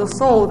Lord for the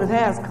soul that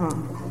has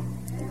come.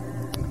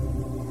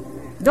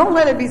 Don't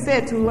let it be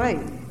said too late.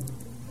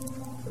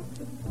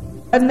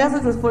 That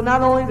message was for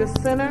not only the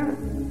sinner,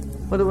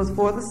 but it was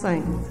for the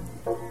saints.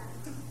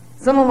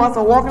 Some of us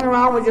are walking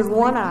around with just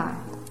one eye.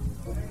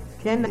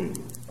 Can't see.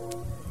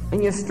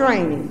 And you're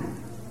straining.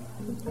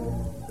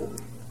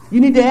 You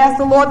need to ask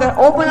the Lord to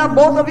open up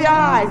both of your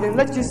eyes and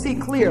let you see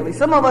clearly.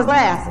 Some of us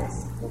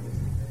glasses.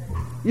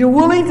 You're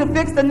willing to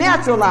fix the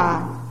natural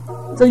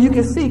eye so you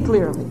can see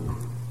clearly.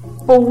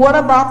 But what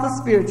about the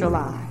spiritual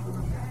eye?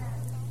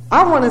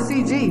 I want to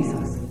see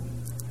Jesus.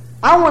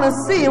 I want to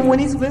see him when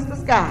he splits the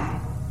sky.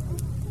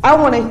 I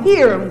want to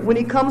hear him when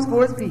he comes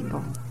for his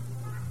people.